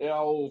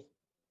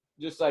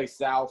 just say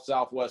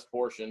southwest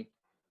portion.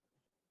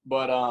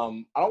 But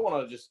I don't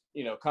want to just,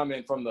 come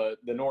in from the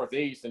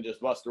northeast and just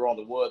bust through all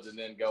the woods and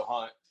then go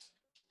hunt.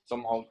 So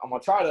I'm going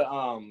to try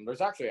to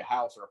there's actually a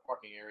house or a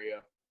parking area.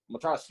 I'm going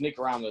to try to sneak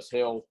around this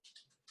hill.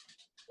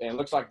 And it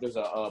looks like there's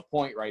a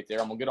point right there.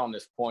 I'm going to get on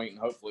this point and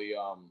hopefully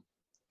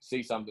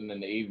see something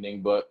in the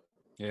evening. But,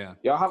 yeah,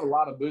 I'll have a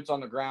lot of boots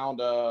on the ground.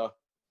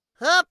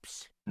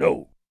 Hops.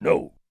 No.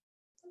 Dude,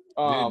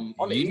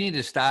 you need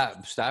to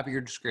stop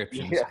your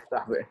descriptions. Yeah,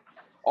 stop it.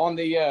 On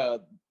the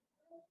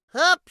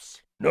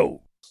Hops.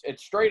 No.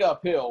 It's straight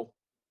uphill,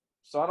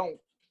 so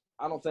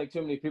I don't think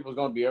too many people are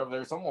going to be over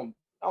there. So I'm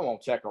gonna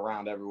check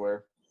around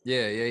everywhere.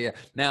 Yeah.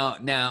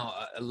 Now,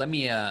 let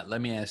me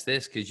ask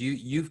this, because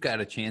you've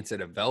got a chance at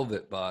a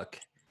velvet buck.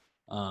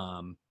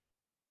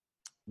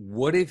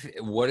 What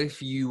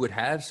if you would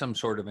have some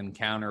sort of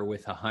encounter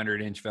with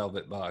 100-inch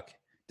velvet buck?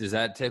 Does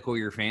that tickle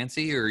your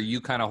fancy, or are you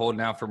kind of holding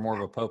out for more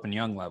of a Pope and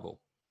Young level?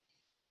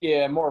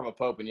 Yeah, more of a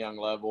Pope and Young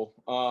level.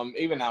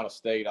 Even out of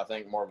state, I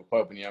think more of a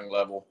Pope and Young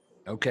level.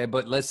 Okay,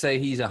 but let's say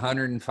he's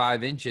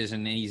 105 inches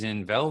and he's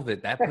in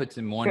velvet. That puts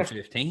him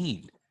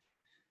 115.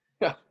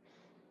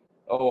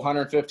 Oh,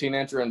 115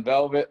 incher in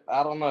velvet.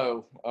 I don't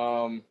know.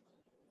 Man,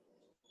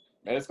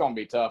 it's gonna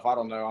be tough. I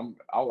don't know.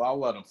 I'll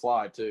let him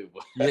fly too.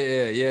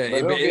 Yeah.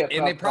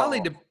 And it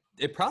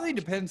probably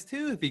depends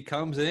too if he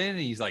comes in and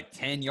he's like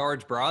 10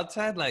 yards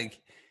broadside. Like,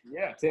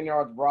 yeah, 10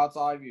 yards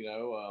broadside.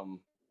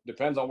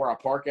 Depends on where I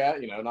park at.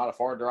 Not a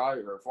far drive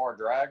or a far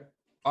drag.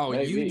 Oh,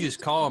 maybe. You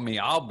just call me.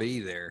 I'll be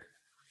there.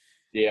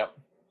 Yeah,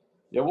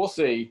 we'll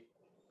see.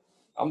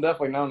 I'm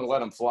definitely known to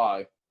let him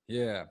fly.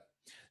 Yeah.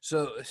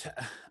 So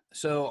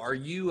are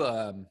you,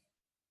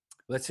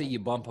 let's say you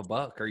bump a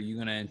buck, are you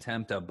going to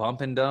attempt a bump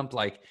and dump?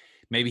 Like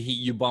maybe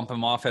you bump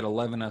him off at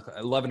 11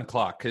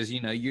 o'clock. Cause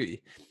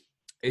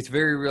it's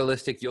very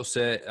realistic. You'll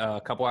sit a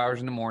couple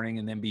hours in the morning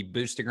and then be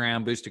boost to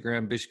ground. All of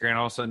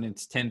a sudden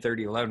it's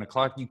 10:30, 11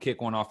 o'clock. You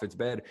kick one off its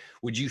bed.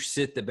 Would you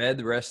sit the bed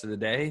the rest of the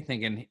day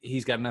thinking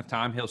he's got enough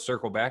time, he'll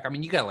circle back? I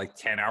mean, you got like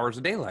 10 hours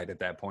of daylight at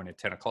that point at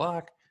 10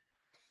 o'clock.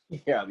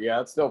 Yeah,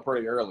 it's still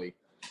pretty early.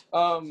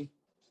 I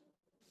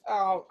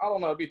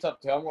don't know. It'd be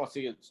tough to tell. I'm going to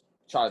see it,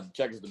 try to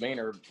check his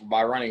demeanor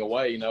by running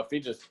away. If he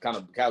just kind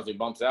of casually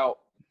bumps out,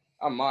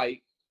 I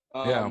might.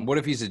 Yeah. What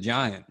if he's a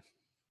giant?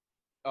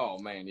 Oh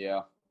man,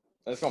 yeah,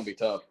 that's going to be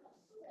tough.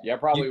 Yeah, I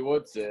probably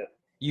would sit.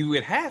 You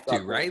would have to,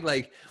 right?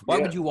 Like, why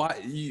would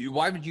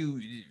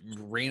you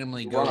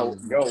randomly go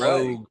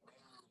rogue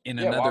in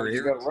another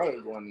area? Go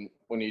rogue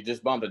when you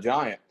just bumped a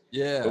giant?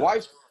 Yeah. The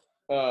wife.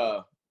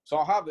 So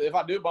I'll have if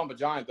I do bump a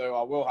giant though,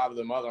 I will have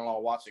the mother-in-law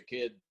watch the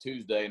kid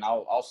Tuesday, and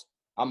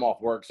I'm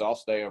off work, so I'll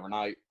stay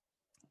overnight.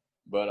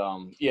 But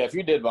yeah, if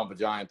you did bump a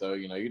giant though,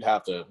 you'd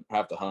have to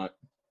hunt.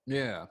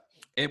 Yeah.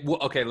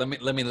 Okay, let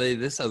me lay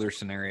this other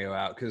scenario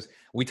out, because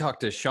we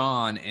talked to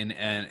Sean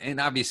and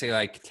obviously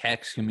like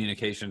text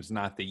communication is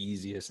not the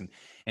easiest,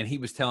 and he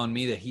was telling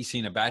me that he's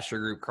seen a bachelor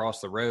group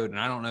cross the road, and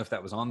I don't know if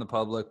that was on the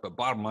public, but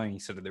bottom line, he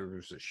said that there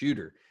was a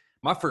shooter.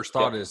 My first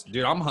thought is,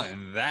 dude, I'm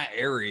hunting that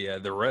area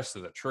the rest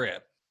of the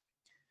trip.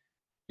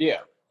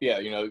 Yeah.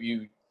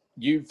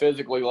 You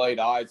physically laid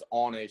eyes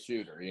on a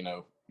shooter.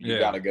 You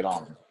got to get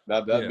on him.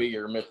 That'd be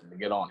your mission, to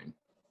get on him.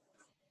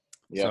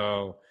 Yeah.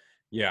 So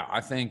Yeah,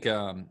 I think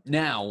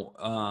now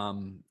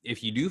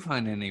if you do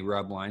find any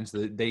rub lines,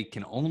 they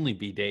can only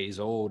be days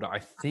old. I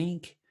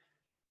think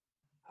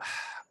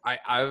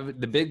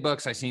the big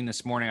bucks I seen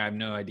this morning, I have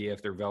no idea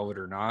if they're velvet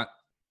or not.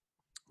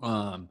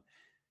 I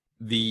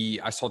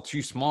saw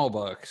two small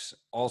bucks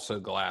also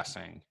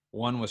glassing.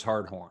 One was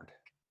hard horned.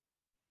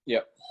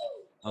 Yep.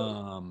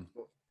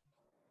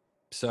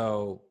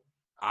 So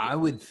I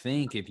would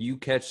think if you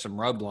catch some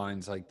rub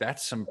lines, like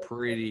that's some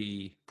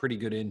pretty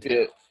good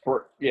intel.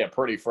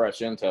 Pretty fresh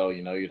intel.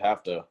 You know, you'd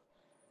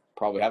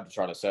probably have to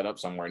try to set up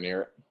somewhere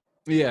near it.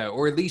 Yeah,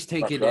 or at least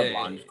take Fresh it rub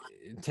line.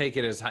 take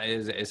it as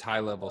high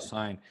level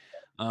sign.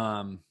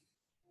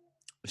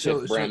 It's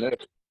brand new.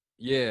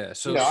 Yeah.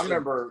 So I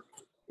remember,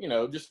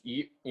 just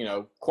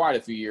quite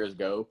a few years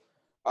ago,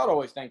 I'd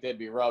always think they'd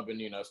be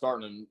rubbing,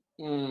 starting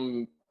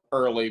in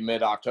early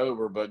mid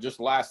October, but just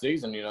last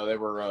season, they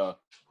were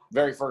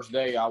very first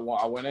day I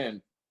went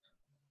in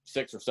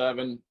 6 or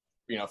 7,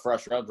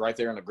 fresh rubs right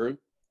there in the group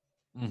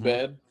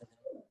bed.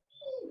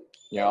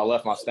 I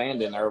left my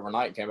stand in there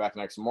overnight, came back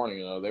the next morning.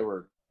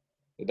 They're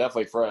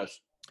definitely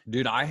fresh.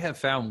 Dude, I have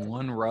found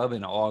one rub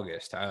in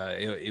August.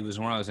 It was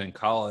when I was in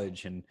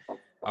college, and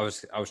I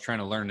was trying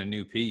to learn a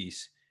new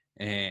piece,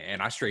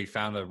 and I straight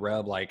found a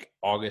rub like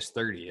August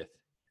 30th.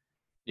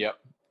 Yep.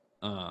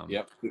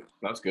 Yep.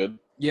 That's good.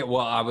 Yeah.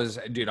 Well, I was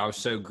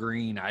so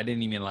green. I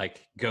didn't even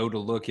like go to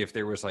look if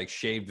there was like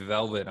shaved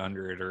velvet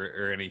under it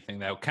or anything.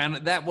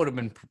 That would have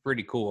been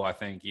pretty cool, I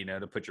think,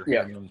 to put your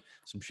hand on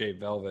some shaved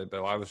velvet.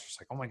 But I was just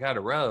like, oh my God,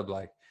 a rub.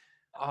 Like,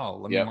 oh,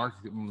 let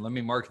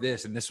me mark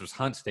this. And this was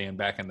hunt stand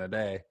back in the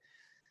day.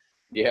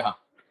 Yeah.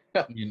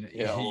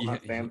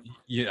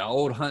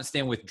 Old hunt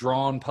stand with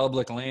drawn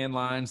public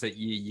landlines that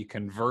you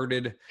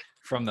converted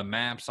from the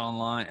maps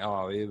online.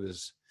 Oh,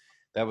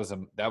 that was a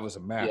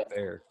map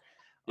there.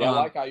 Yeah, I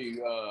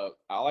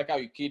like how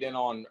you keyed in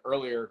on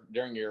earlier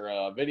during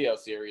your video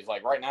series.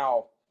 Like right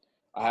now,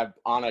 I have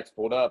Onyx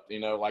pulled up.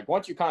 Like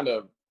once you kind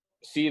of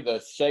see the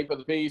shape of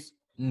the piece,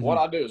 what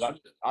I do is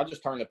I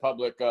just turn the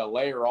public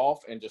layer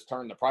off and just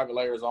turn the private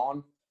layers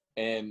on,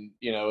 and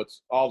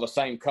it's all the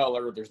same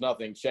color. There's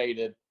nothing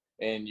shaded,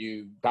 and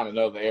you kind of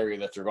know the area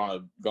that you're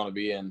gonna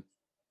be in.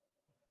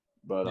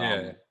 But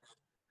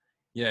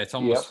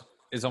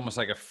it's almost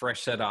like a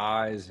fresh set of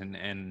eyes,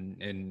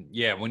 and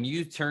yeah, when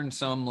you turn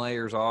some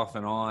layers off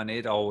and on,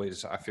 it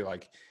always, I feel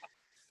like,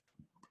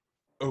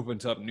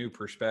 opens up new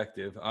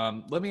perspective.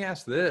 Let me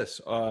ask this.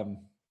 Let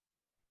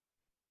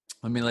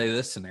me lay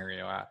this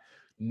scenario out.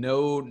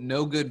 No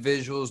good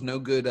visuals, no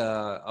good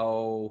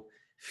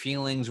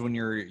feelings when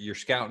you're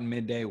scouting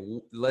midday.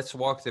 Let's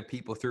walk the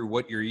people through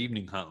what your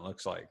evening hunt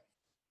looks like.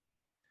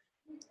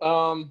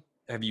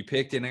 Have you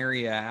picked an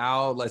area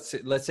out?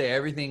 Let's say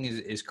everything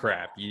is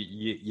crap.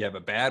 You have a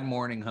bad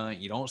morning hunt.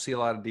 You don't see a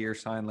lot of deer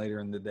sign later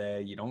in the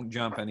day. You don't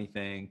jump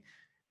anything.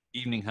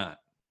 Evening hunt.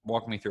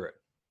 Walk me through it.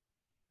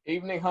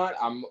 Evening hunt.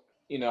 I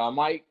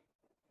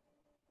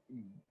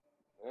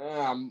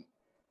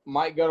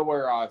might go to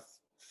where I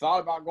thought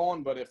about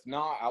going, but if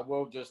not, I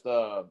will just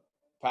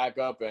pack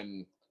up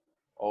and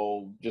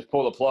just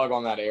pull the plug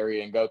on that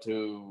area and go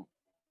to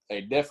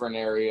a different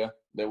area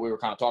that we were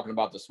kind of talking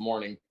about this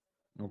morning.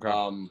 Okay.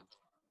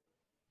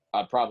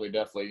 I'd probably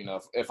definitely,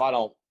 if I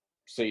don't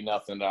see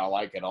nothing that I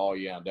like at all,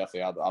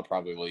 definitely I'll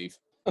probably leave.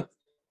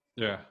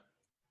 Yeah.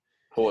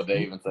 Pull a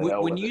Dave and say,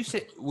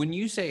 when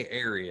you say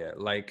area,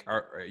 like,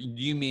 do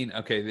you mean,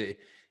 okay,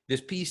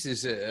 this piece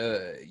is,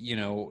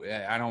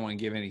 I don't want to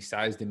give any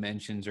size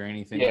dimensions or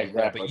anything like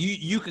exactly. that, but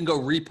you can go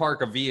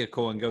repark a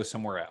vehicle and go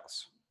somewhere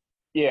else.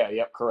 Yeah.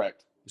 Yep.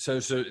 Correct.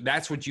 So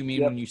that's what you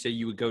mean when you say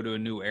you would go to a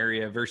new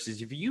area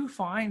versus if you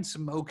find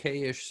some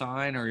okay-ish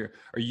sign, or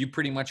are you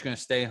pretty much going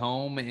to stay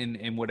home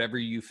in whatever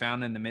you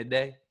found in the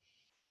midday?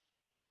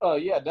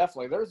 Yeah,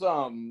 definitely. There's,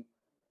 I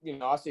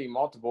see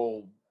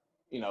multiple,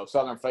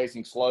 southern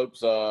facing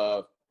slopes,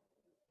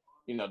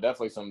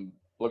 definitely some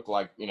look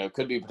like,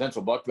 could be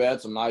potential buck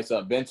beds, some nice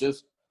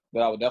benches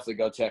that I would definitely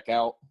go check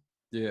out.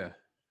 Yeah.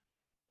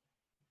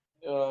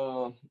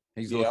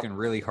 He's looking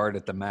really hard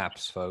at the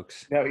maps,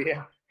 folks. No,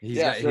 yeah. He's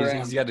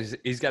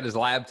got his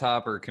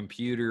laptop or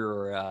computer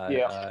or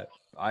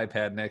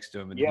iPad next to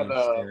him, and he's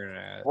staring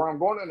at. Where I'm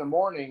going in the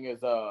morning is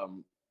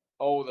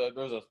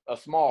there's a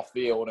small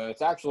field, and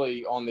it's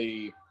actually on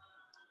the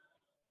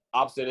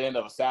opposite end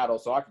of a saddle,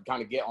 so I can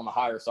kind of get on the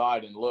higher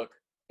side and look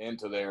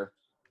into there.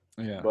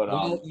 Yeah,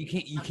 but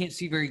you can't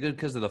see very good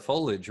because of the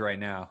foliage right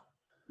now.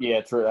 Yeah,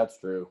 true. That's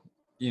true.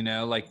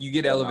 Like you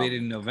get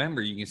elevated in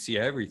November, you can see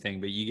everything,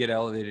 but you get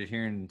elevated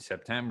here in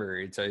September,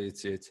 it's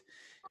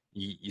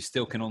you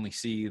still can only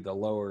see the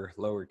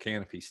lower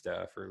canopy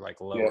stuff, or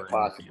like lower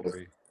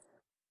canopy.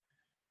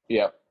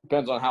 Yeah,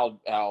 depends on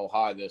how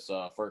high this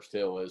first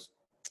hill is.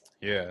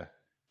 Yeah.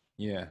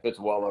 If it's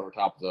well over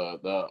top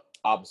of the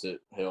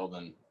opposite hill,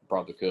 then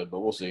probably could,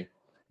 but we'll see.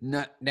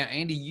 Now,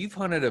 Andy, you've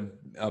hunted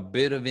a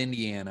bit of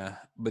Indiana,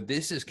 but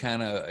this is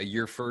kind of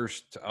your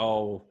first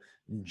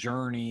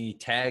journey,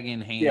 tag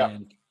in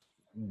hand. Yeah.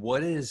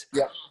 What is?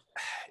 Yeah.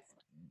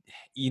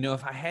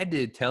 if I had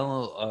to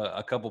tell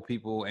a couple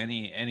people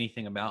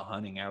anything about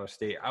hunting out of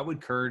state, I would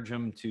encourage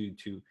them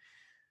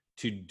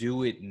to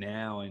do it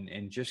now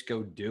and just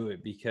go do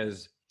it,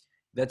 because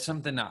that's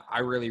something that I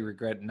really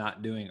regret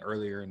not doing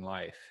earlier in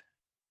life.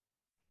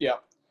 Yeah,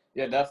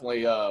 yeah,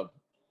 definitely.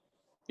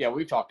 Yeah,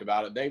 we've talked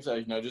about it. Dave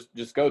says,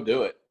 just go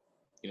do it.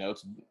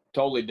 It's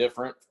totally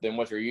different than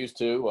what you're used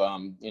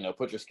to.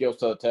 Put your skills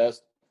to the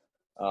test.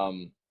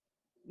 Um,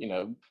 you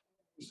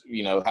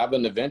know, have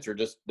an adventure.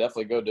 Just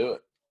definitely go do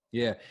it.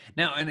 Yeah.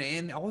 Now,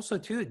 and also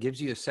too, it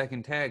gives you a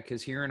second tag,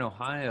 because here in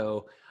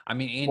Ohio, I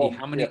mean, Andy, Well,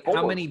 how yeah, many how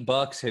forward. many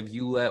bucks have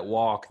you let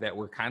walk that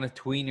were kind of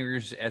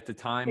tweeners at the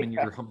time in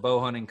your bow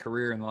hunting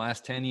career in the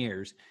last 10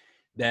 years?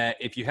 That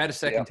if you had a Yeah,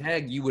 second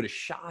tag, you would have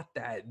shot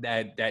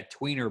that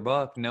tweener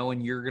buck,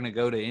 knowing you're going to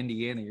go to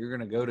Indiana, you're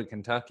going to go to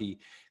Kentucky,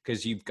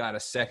 because you've got a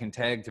second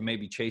tag to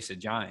maybe chase a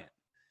giant.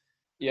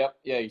 yep,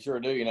 yeah, you sure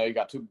do. You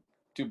got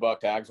two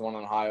buck tags, one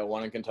in Ohio,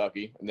 one in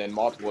Kentucky, and then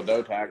multiple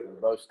doe tags in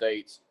both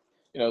states.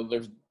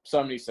 There's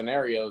so many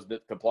scenarios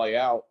that could play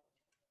out.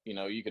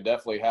 You could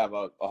definitely have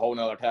a whole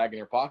nother tag in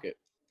your pocket.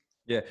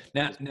 Yeah.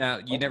 Now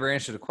you never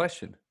answered the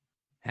question.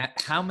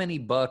 How many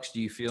bucks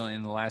do you feel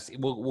in the last?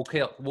 We'll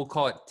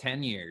call it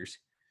 10 years.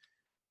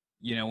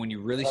 When you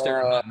really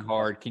started Uh, hunting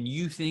hard, can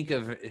you think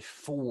of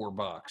 $4,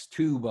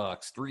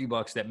 $2,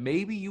 $3 that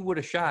maybe you would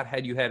have shot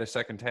had you had a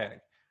second tag?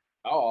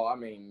 oh, I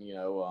mean,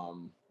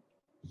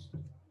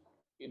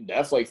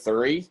 definitely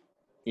three.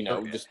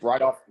 Okay. Just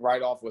right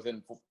off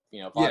within 5,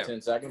 Yeah.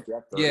 10 seconds. Yeah,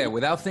 Yeah. three.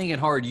 Without thinking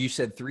hard, you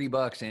said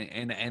 $3,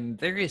 and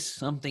there is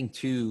something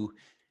to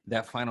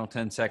that final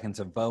 10 seconds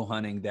of bow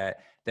hunting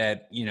that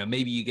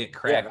maybe you get Yeah,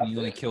 cracked and that's you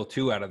only it. kill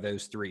 2 out of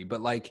those 3,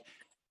 but like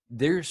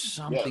there's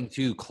Yeah, something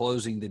to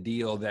closing the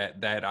deal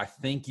that I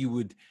think you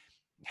would,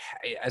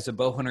 as a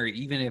bow hunter,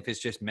 even if it's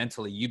just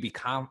mentally, you'd be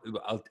a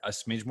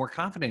smidge more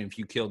confident if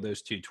you killed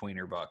those 2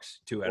 tweener bucks,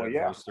 2 out well, of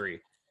yeah. those 3.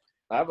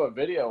 I have a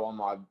video on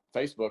my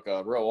Facebook,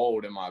 real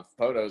old in my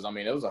photos. I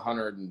mean, it was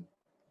 100 and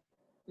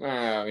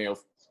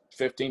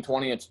 15,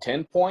 20 inch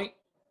 10 point.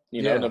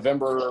 Yeah.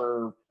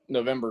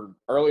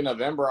 Early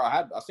November.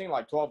 I seen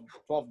like 12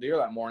 deer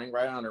that morning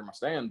right under my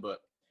stand,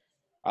 but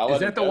I Is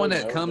let him that the go. one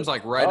that comes Just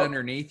like right up.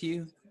 underneath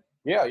you?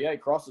 Yeah, yeah. He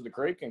crosses the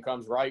creek and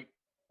comes right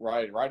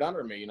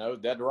under me.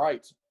 Dead to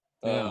rights.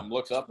 Yeah.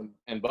 Looks up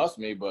and busts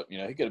me, but he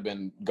could have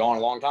been gone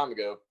a long time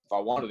ago if I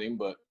wanted him.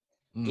 But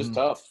just Hmm.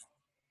 tough.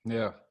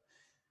 Yeah.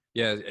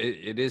 Yeah.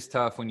 It is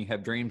tough when you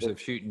have dreams of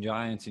shooting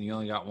giants and you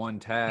only got one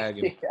tag,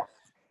 and Yeah,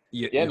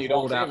 yeah. you And you don't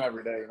hold see him out.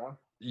 every day.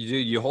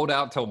 You hold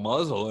out till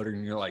muzzleloader,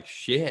 and you're like,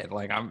 shit.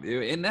 Like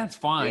and that's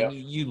fine. Yeah,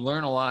 You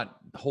learn a lot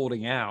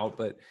holding out,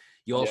 but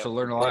you yeah. also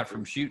learn a lot Exactly.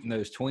 from shooting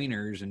those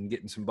tweeners and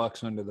getting some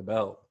bucks under the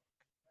belt.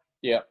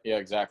 Yeah, yeah.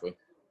 Exactly.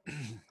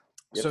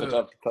 It's a So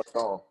tough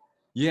call.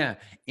 yeah,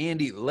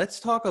 Andy, let's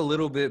talk a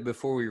little bit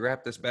before we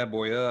wrap this bad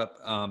boy up.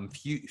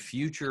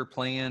 Future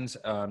plans.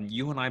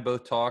 You and I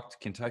both talked.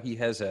 Kentucky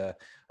has a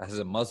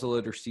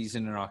muzzleloader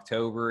season in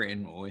October,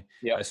 and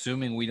Yep.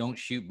 assuming we don't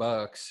shoot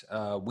bucks,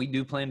 we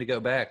do plan to go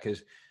back,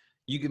 because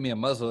you give me a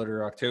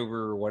muzzleloader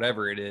October or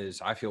whatever it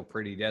is, I feel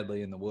pretty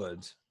deadly in the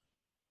woods.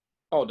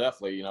 Oh,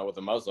 definitely. With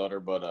a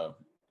muzzleloader, but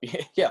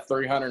yeah,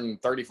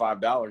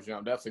 $335.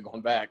 I'm definitely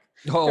going back.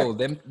 Oh,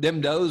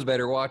 them does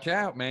better watch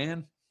out,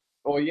 man.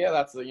 Well, yeah,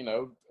 that's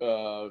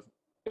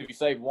if you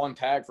save one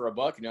tag for a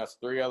buck, that's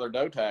 3 other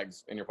doe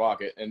tags in your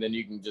pocket, and then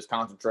you can just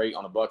concentrate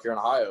on a buck here in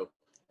Ohio.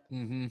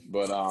 Mm-hmm.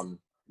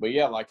 But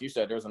yeah, like you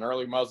said, there's an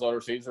early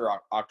muzzleloader season,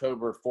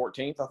 October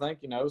 14th, I think.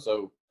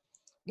 So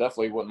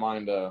definitely wouldn't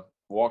mind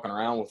walking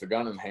around with a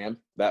gun in hand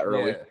that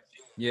early. Yeah.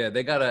 Yeah,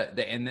 they got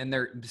and then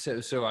they're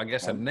so I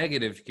guess a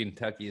negative to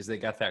Kentucky is they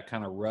got that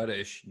kind of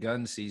ruddish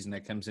gun season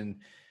that comes in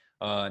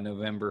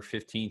November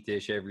 15th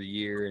ish every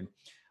year.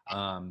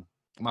 And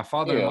my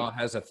father-in-law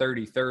has a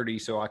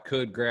 30-30, so I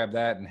could grab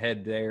that and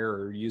head there,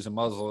 or use a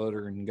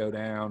muzzleloader and go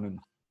down. And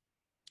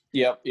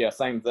Yep, yeah,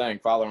 same thing.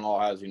 Father-in-law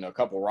has a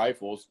couple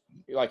rifles.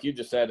 Like you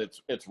just said,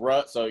 it's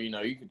rut, so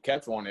you could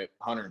catch one at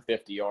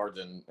 150 yards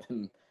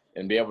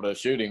and be able to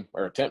shoot him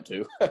or attempt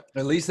to.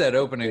 at least that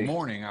opening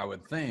morning, I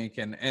would think.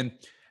 And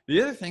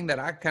the other thing that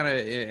I kind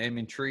of am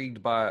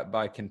intrigued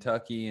by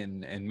Kentucky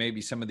and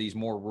maybe some of these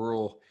more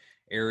rural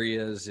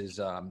areas is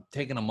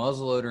taking a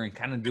muzzleloader and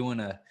kind of doing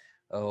a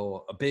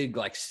big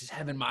like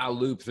 7-mile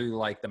loop through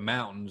like the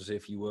mountains,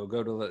 if you will.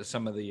 Go to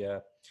some of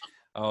the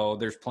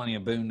there's plenty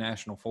of Boone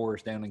National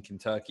Forest down in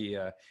Kentucky.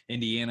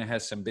 Indiana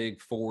has some big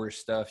forest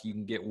stuff you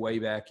can get way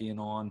back in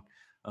on.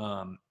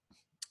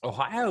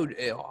 Ohio,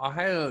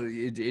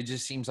 it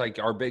just seems like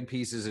our big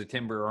pieces of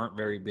timber aren't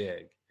very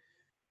big.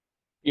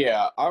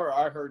 Yeah,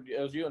 I heard it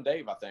was you and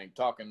Dave, I think,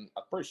 talking.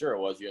 I'm pretty sure it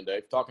was you and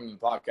Dave talking in the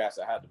podcast.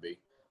 It had to be.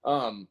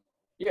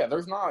 Yeah,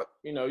 there's not,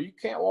 you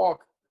can't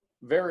walk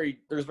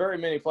there's very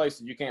many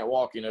places you can't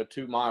walk,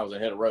 2 miles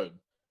and hit a road.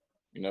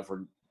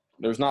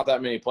 There's not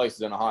that many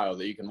places in Ohio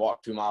that you can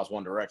walk 2 miles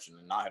one direction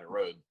and not hit a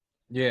road.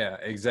 Yeah,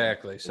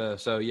 exactly.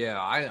 So yeah,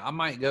 I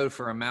might go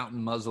for a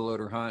mountain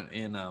muzzleloader hunt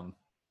in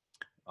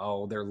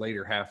their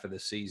later half of the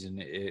season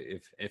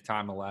if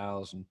time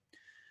allows. And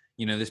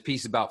this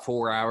piece is about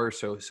 4 hours.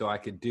 So I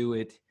could do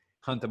it,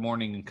 hunt the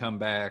morning and come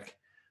back.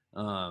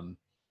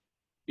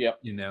 Yep.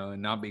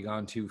 And not be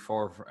gone too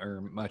far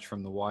or much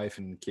from the wife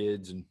and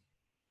kids. And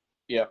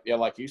yeah,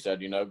 like you said,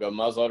 go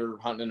muzzleloader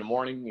hunting in the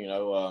morning,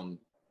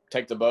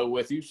 take the bow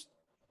with you.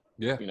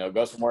 Yeah.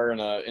 Go somewhere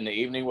in the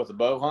evening with a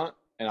bow hunt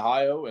in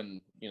Ohio,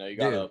 and you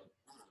don't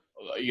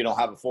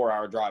have a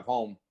 4-hour drive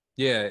home.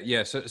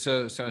 Yeah.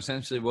 So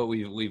essentially what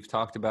we've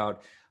talked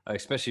about,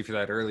 especially for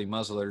that early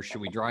muzzleloader,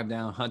 should we drive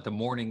down, hunt the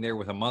morning there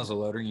with a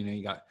muzzleloader?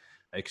 You got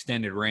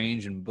extended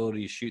range and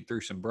ability to shoot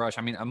through some brush.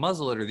 I mean, a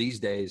muzzleloader these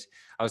days,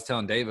 I was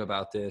telling Dave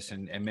about this,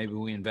 and maybe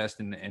we invest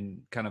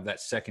in kind of that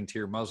second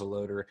tier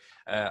muzzleloader.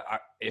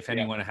 If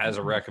anyone has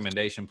a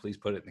recommendation, please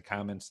put it in the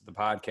comments of the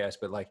podcast.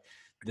 But like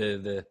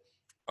the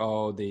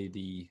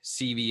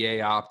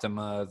CVA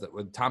Optima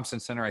with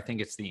Thompson Center, I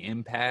think it's the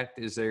Impact.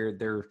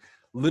 They're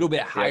a little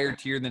bit higher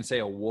tier than say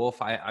a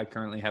Wolf. I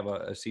currently have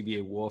a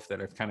CVA Wolf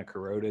that I've kind of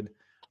corroded,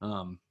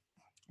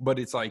 but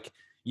it's like,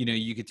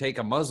 you could take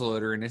a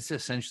muzzleloader and it's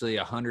essentially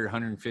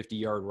 150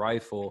 yard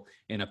rifle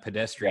in a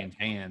pedestrian's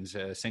hands,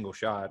 a single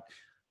shot.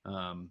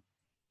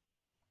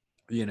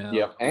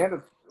 Yeah, and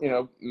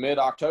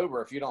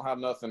mid-October, if you don't have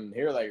nothing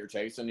here that you're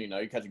chasing, you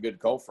catch a good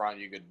cold front,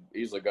 you could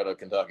easily go to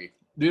Kentucky.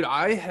 Dude,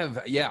 I've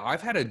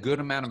had a good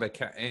amount of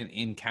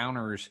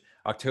encounters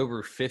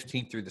October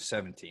 15th through the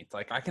 17th.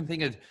 Like I can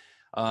think of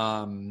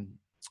a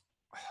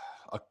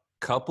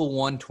couple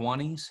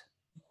 120s,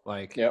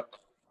 like and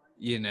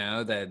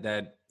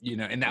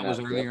that was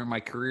earlier in my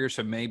career.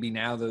 So maybe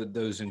now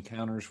those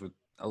encounters with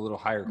a little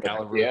higher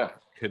caliber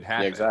could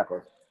happen. Yeah, exactly.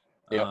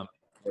 Yeah,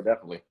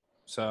 definitely.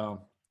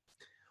 So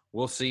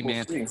we'll see,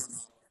 man. See.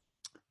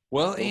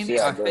 Well, Andy,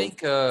 I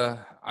think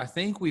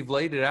we've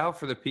laid it out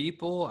for the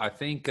people. I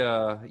think,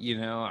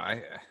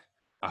 I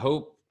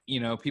hope,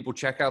 people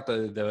check out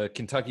the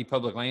Kentucky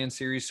Public Land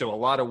Series. So a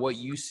lot of what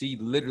you see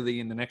literally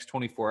in the next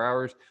 24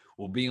 hours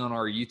will be on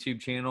our YouTube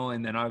channel.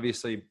 And then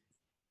obviously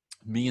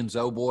me and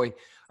Boy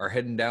are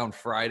heading down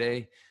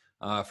Friday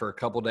for a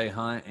couple-day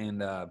hunt.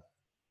 And,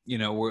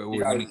 we're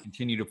going to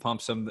continue to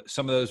pump some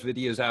of those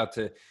videos out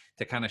to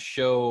kind of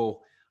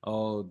show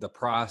the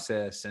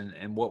process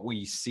and what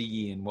we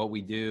see and what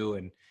we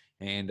do.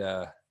 And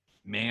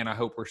man, I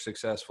hope we're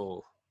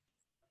successful.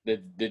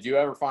 Did you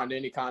ever find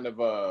any kind of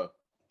a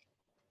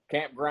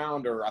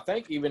campground, or I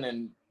think even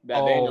in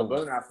that Daniel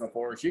Boone National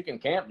Forest, you can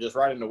camp just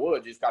right in the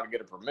woods. You just got to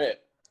get a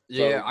permit.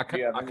 Yeah.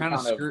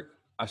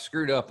 I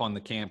screwed up on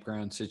the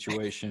campground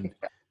situation.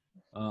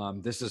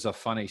 This is a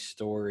funny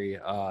story.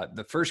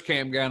 The first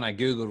campground I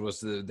Googled was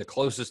the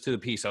closest to the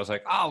piece. I was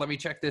like, let me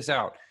check this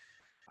out.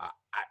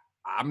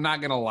 I'm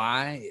not going to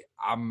lie.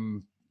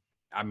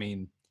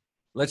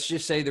 Let's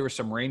just say there were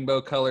some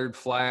rainbow colored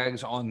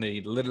flags on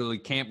the literally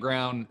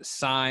campground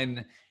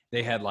sign.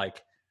 They had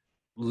like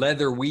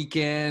leather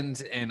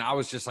weekend. And I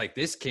was just like,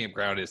 this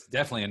campground is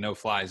definitely a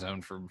no-fly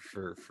zone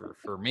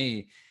for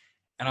me.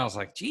 And I was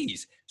like,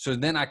 geez. So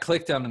then I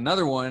clicked on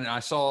another one and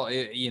I saw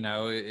it,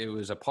 it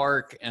was a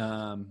park.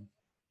 I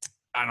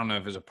don't know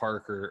if it was a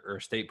park or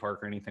a state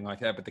park or anything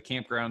like that, but the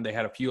campground, they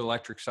had a few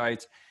electric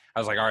sites. I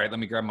was like, all right, let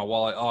me grab my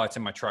wallet. Oh, it's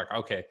in my truck.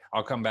 Okay,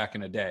 I'll come back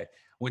in a day.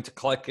 Went to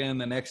collect in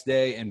the next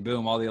day, and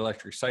boom, all the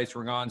electric sites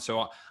were gone.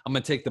 So I'm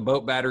going to take the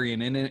boat battery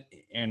and an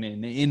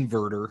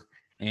inverter,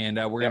 and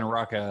we're going to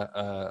rock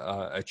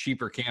a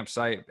cheaper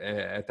campsite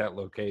at that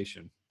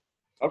location.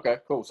 Okay,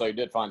 cool. So you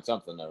did find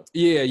something, though.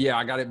 Yeah,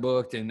 I got it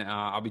booked, and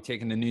I'll be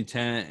taking the new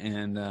tent,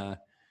 and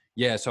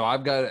so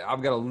I've got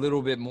a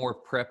little bit more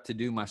prep to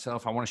do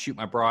myself. I want to shoot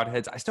my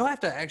broadheads. I still have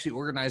to actually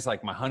organize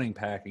like my hunting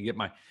pack and get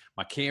my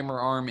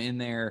camera arm in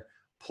there.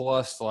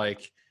 Plus,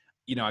 like,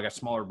 I got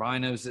smaller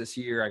binos this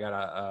year. I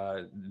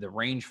got the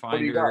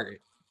rangefinder.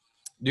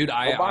 Dude,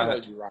 I'm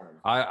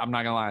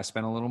not gonna lie. I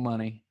spent a little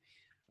money.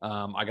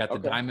 I got the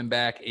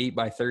Diamondback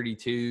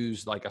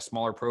 8x32s, like a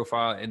smaller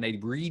profile, and they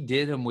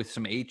redid them with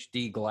some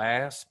HD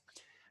glass.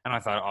 And I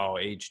thought,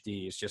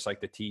 HD, it's just like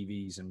the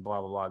TVs and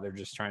blah, blah, blah. They're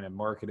just trying to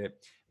market it.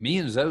 Me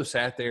and Zoe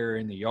sat there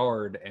in the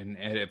yard, and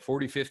at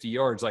 40, 50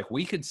 yards, like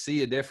we could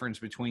see a difference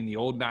between the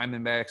old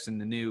Diamondbacks and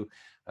the new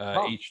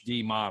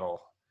HD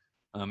model.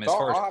 I'll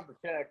have to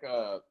check.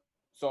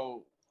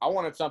 So I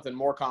wanted something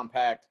more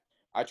compact.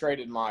 I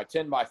traded my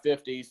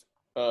 10x50s,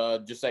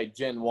 just say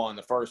Gen 1,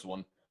 the first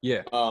one.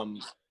 Yeah.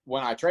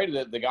 When I traded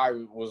it, the guy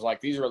was like,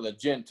 these are the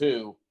Gen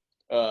 2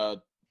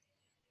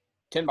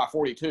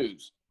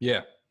 10x42s.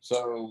 Yeah.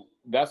 So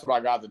that's what I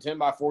got, the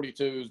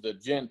 10x42s, the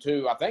Gen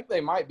 2. I think they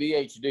might be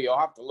HD. I'll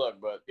have to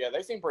look, but yeah,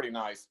 they seem pretty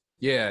nice.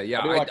 Yeah.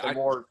 I do like the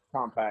more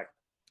compact.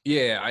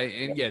 Yeah,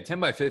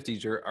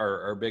 10x50s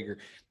are bigger.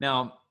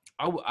 Now,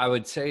 I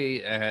would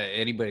say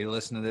anybody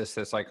listening to this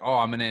that's like,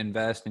 I'm going to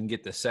invest and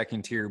get the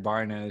second tier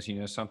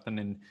binos,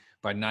 something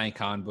by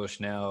Nikon,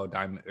 Bushnell,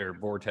 Diamond or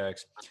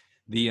Vortex.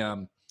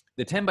 The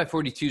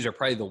 10x42s are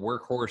probably the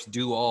workhorse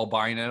do all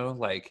bino.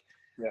 Like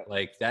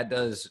that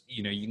does,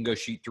 you can go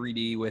shoot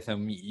 3D with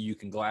them. You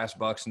can glass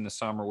bucks in the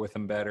summer with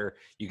them better.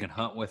 You can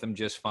hunt with them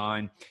just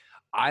fine.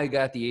 I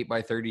got the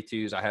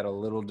 8x32s. I had a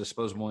little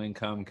disposable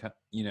income,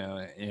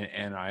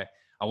 and I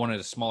I wanted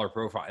a smaller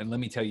profile. And let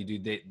me tell you,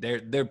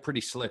 dude, they're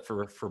pretty slick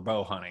for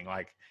bow hunting.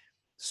 Like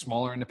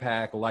smaller in the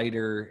pack,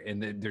 lighter,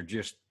 and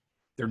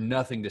they're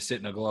nothing to sit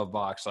in a glove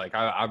box. Like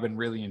I've been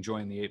really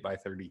enjoying the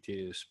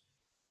 8x32s.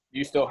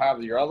 You still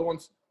have your other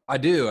ones? I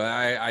do.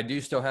 I do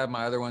still have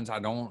my other ones. I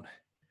don't.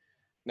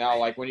 Now,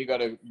 like when you go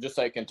to just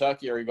say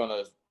Kentucky, are you going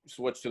to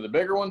switch to the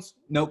bigger ones?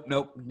 Nope.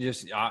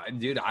 Just,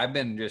 dude, I've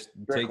been just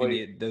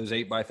taking those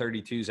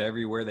 8x32s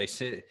everywhere they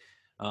sit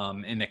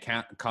in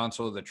the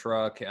console of the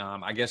truck.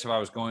 I guess if I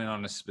was going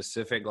on a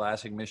specific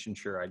glassing mission,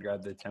 sure, I'd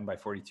grab the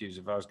 10x42s.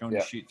 If I was going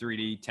to shoot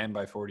 3D,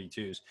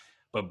 10x42s.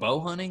 But bow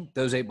hunting,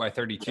 those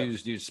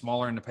 8x32s, dude,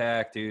 smaller in the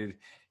pack, dude.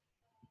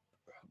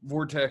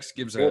 Vortex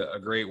gives a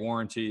great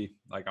warranty.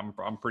 Like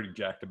I'm pretty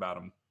jacked about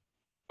them.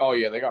 Oh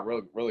yeah, they got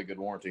really really good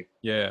warranty.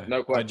 Yeah,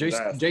 no question.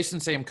 Jason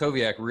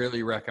Samkoviak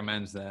really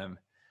recommends them,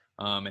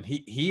 and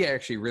he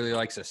actually really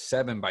likes a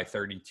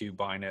 7x32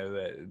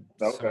 bino,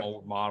 some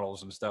old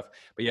models and stuff.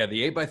 But yeah,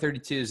 the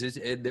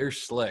 8x32s they're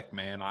slick,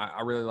 man.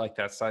 I really like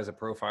that size of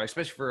profile,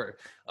 especially for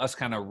us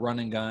kind of run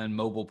and gun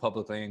mobile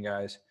public land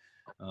guys.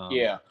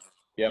 Yeah.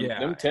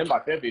 Them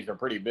 10x50s are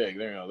pretty big.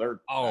 They're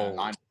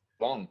 9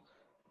 long.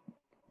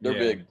 They're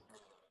big.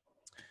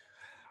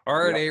 All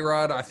right,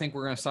 A-Rod, I think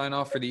we're going to sign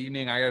off for the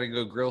evening. I got to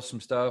go grill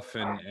some stuff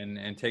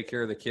and take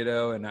care of the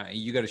kiddo, and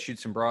you got to shoot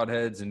some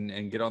broadheads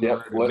and get on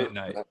the road at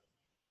midnight.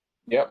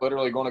 Yep,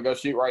 literally going to go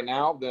shoot right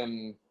now.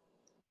 Then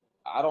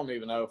I don't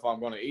even know if I'm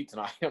going to eat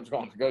tonight. I'm just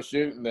going to go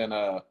shoot and then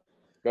go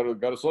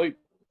to sleep.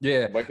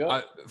 Yeah. Wake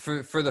up.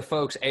 For the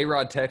folks,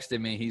 A-Rod texted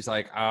me. He's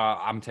like,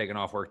 I'm taking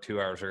off work 2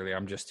 hours early.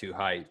 I'm just too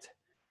hyped.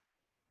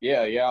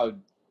 Yeah.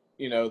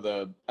 You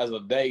know, as the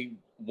day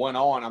went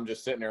on, I'm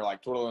just sitting there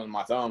like twiddling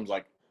my thumbs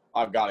like,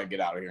 I've got to get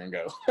out of here and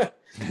go.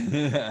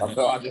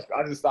 So I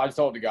just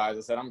told the guys, I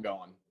said, I'm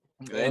going.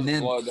 And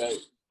then, slow day,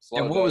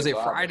 and what was it?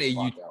 so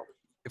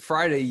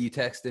Friday you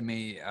texted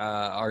me,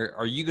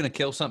 are you going to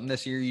kill something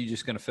this year? Or are you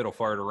just going to fiddle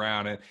fart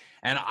around? And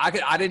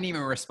I didn't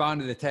even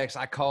respond to the text.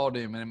 I called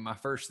him, and my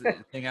first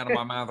thing out of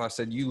my mouth, I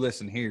said, you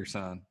listen here,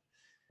 son.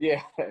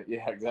 Yeah,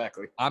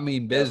 exactly. I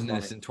mean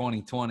business in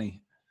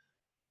 2020.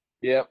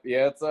 Yep.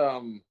 Yeah, it's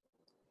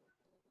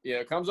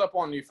it comes up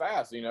on you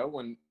fast, you know,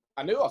 when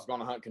I knew I was going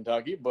to hunt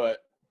Kentucky, but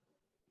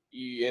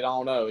I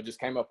don't know. It just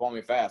came up on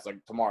me fast,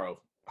 like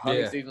tomorrow.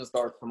 Hunting season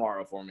starts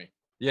tomorrow for me.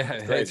 Yeah,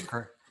 it's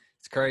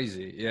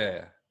crazy.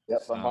 Yeah.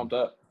 Yep, so I'm pumped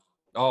up.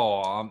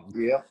 Oh,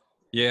 yeah.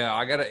 Yeah,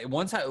 I gotta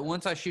once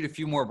I shoot a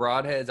few more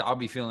broadheads, I'll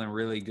be feeling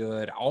really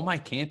good. All my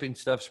camping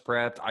stuff's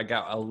prepped. I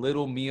got a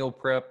little meal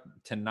prep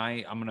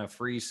tonight. I'm gonna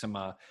freeze some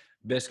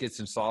biscuits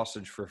and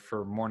sausage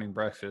for morning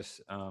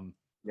breakfast.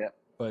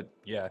 But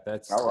yeah,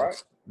 that's all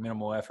right.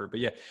 Minimal effort.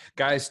 But yeah,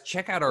 guys,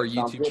 check out our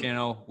YouTube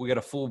channel. We got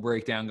a full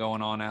breakdown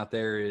going on out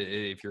there.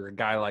 If you're a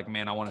guy like,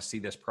 man, I want to see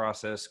this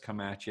process come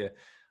at you,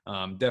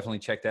 definitely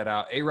check that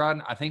out.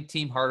 A-Rod, I think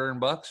Team Harder and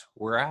Bucks,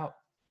 we're out.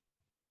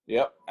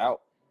 Yep,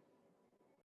 out.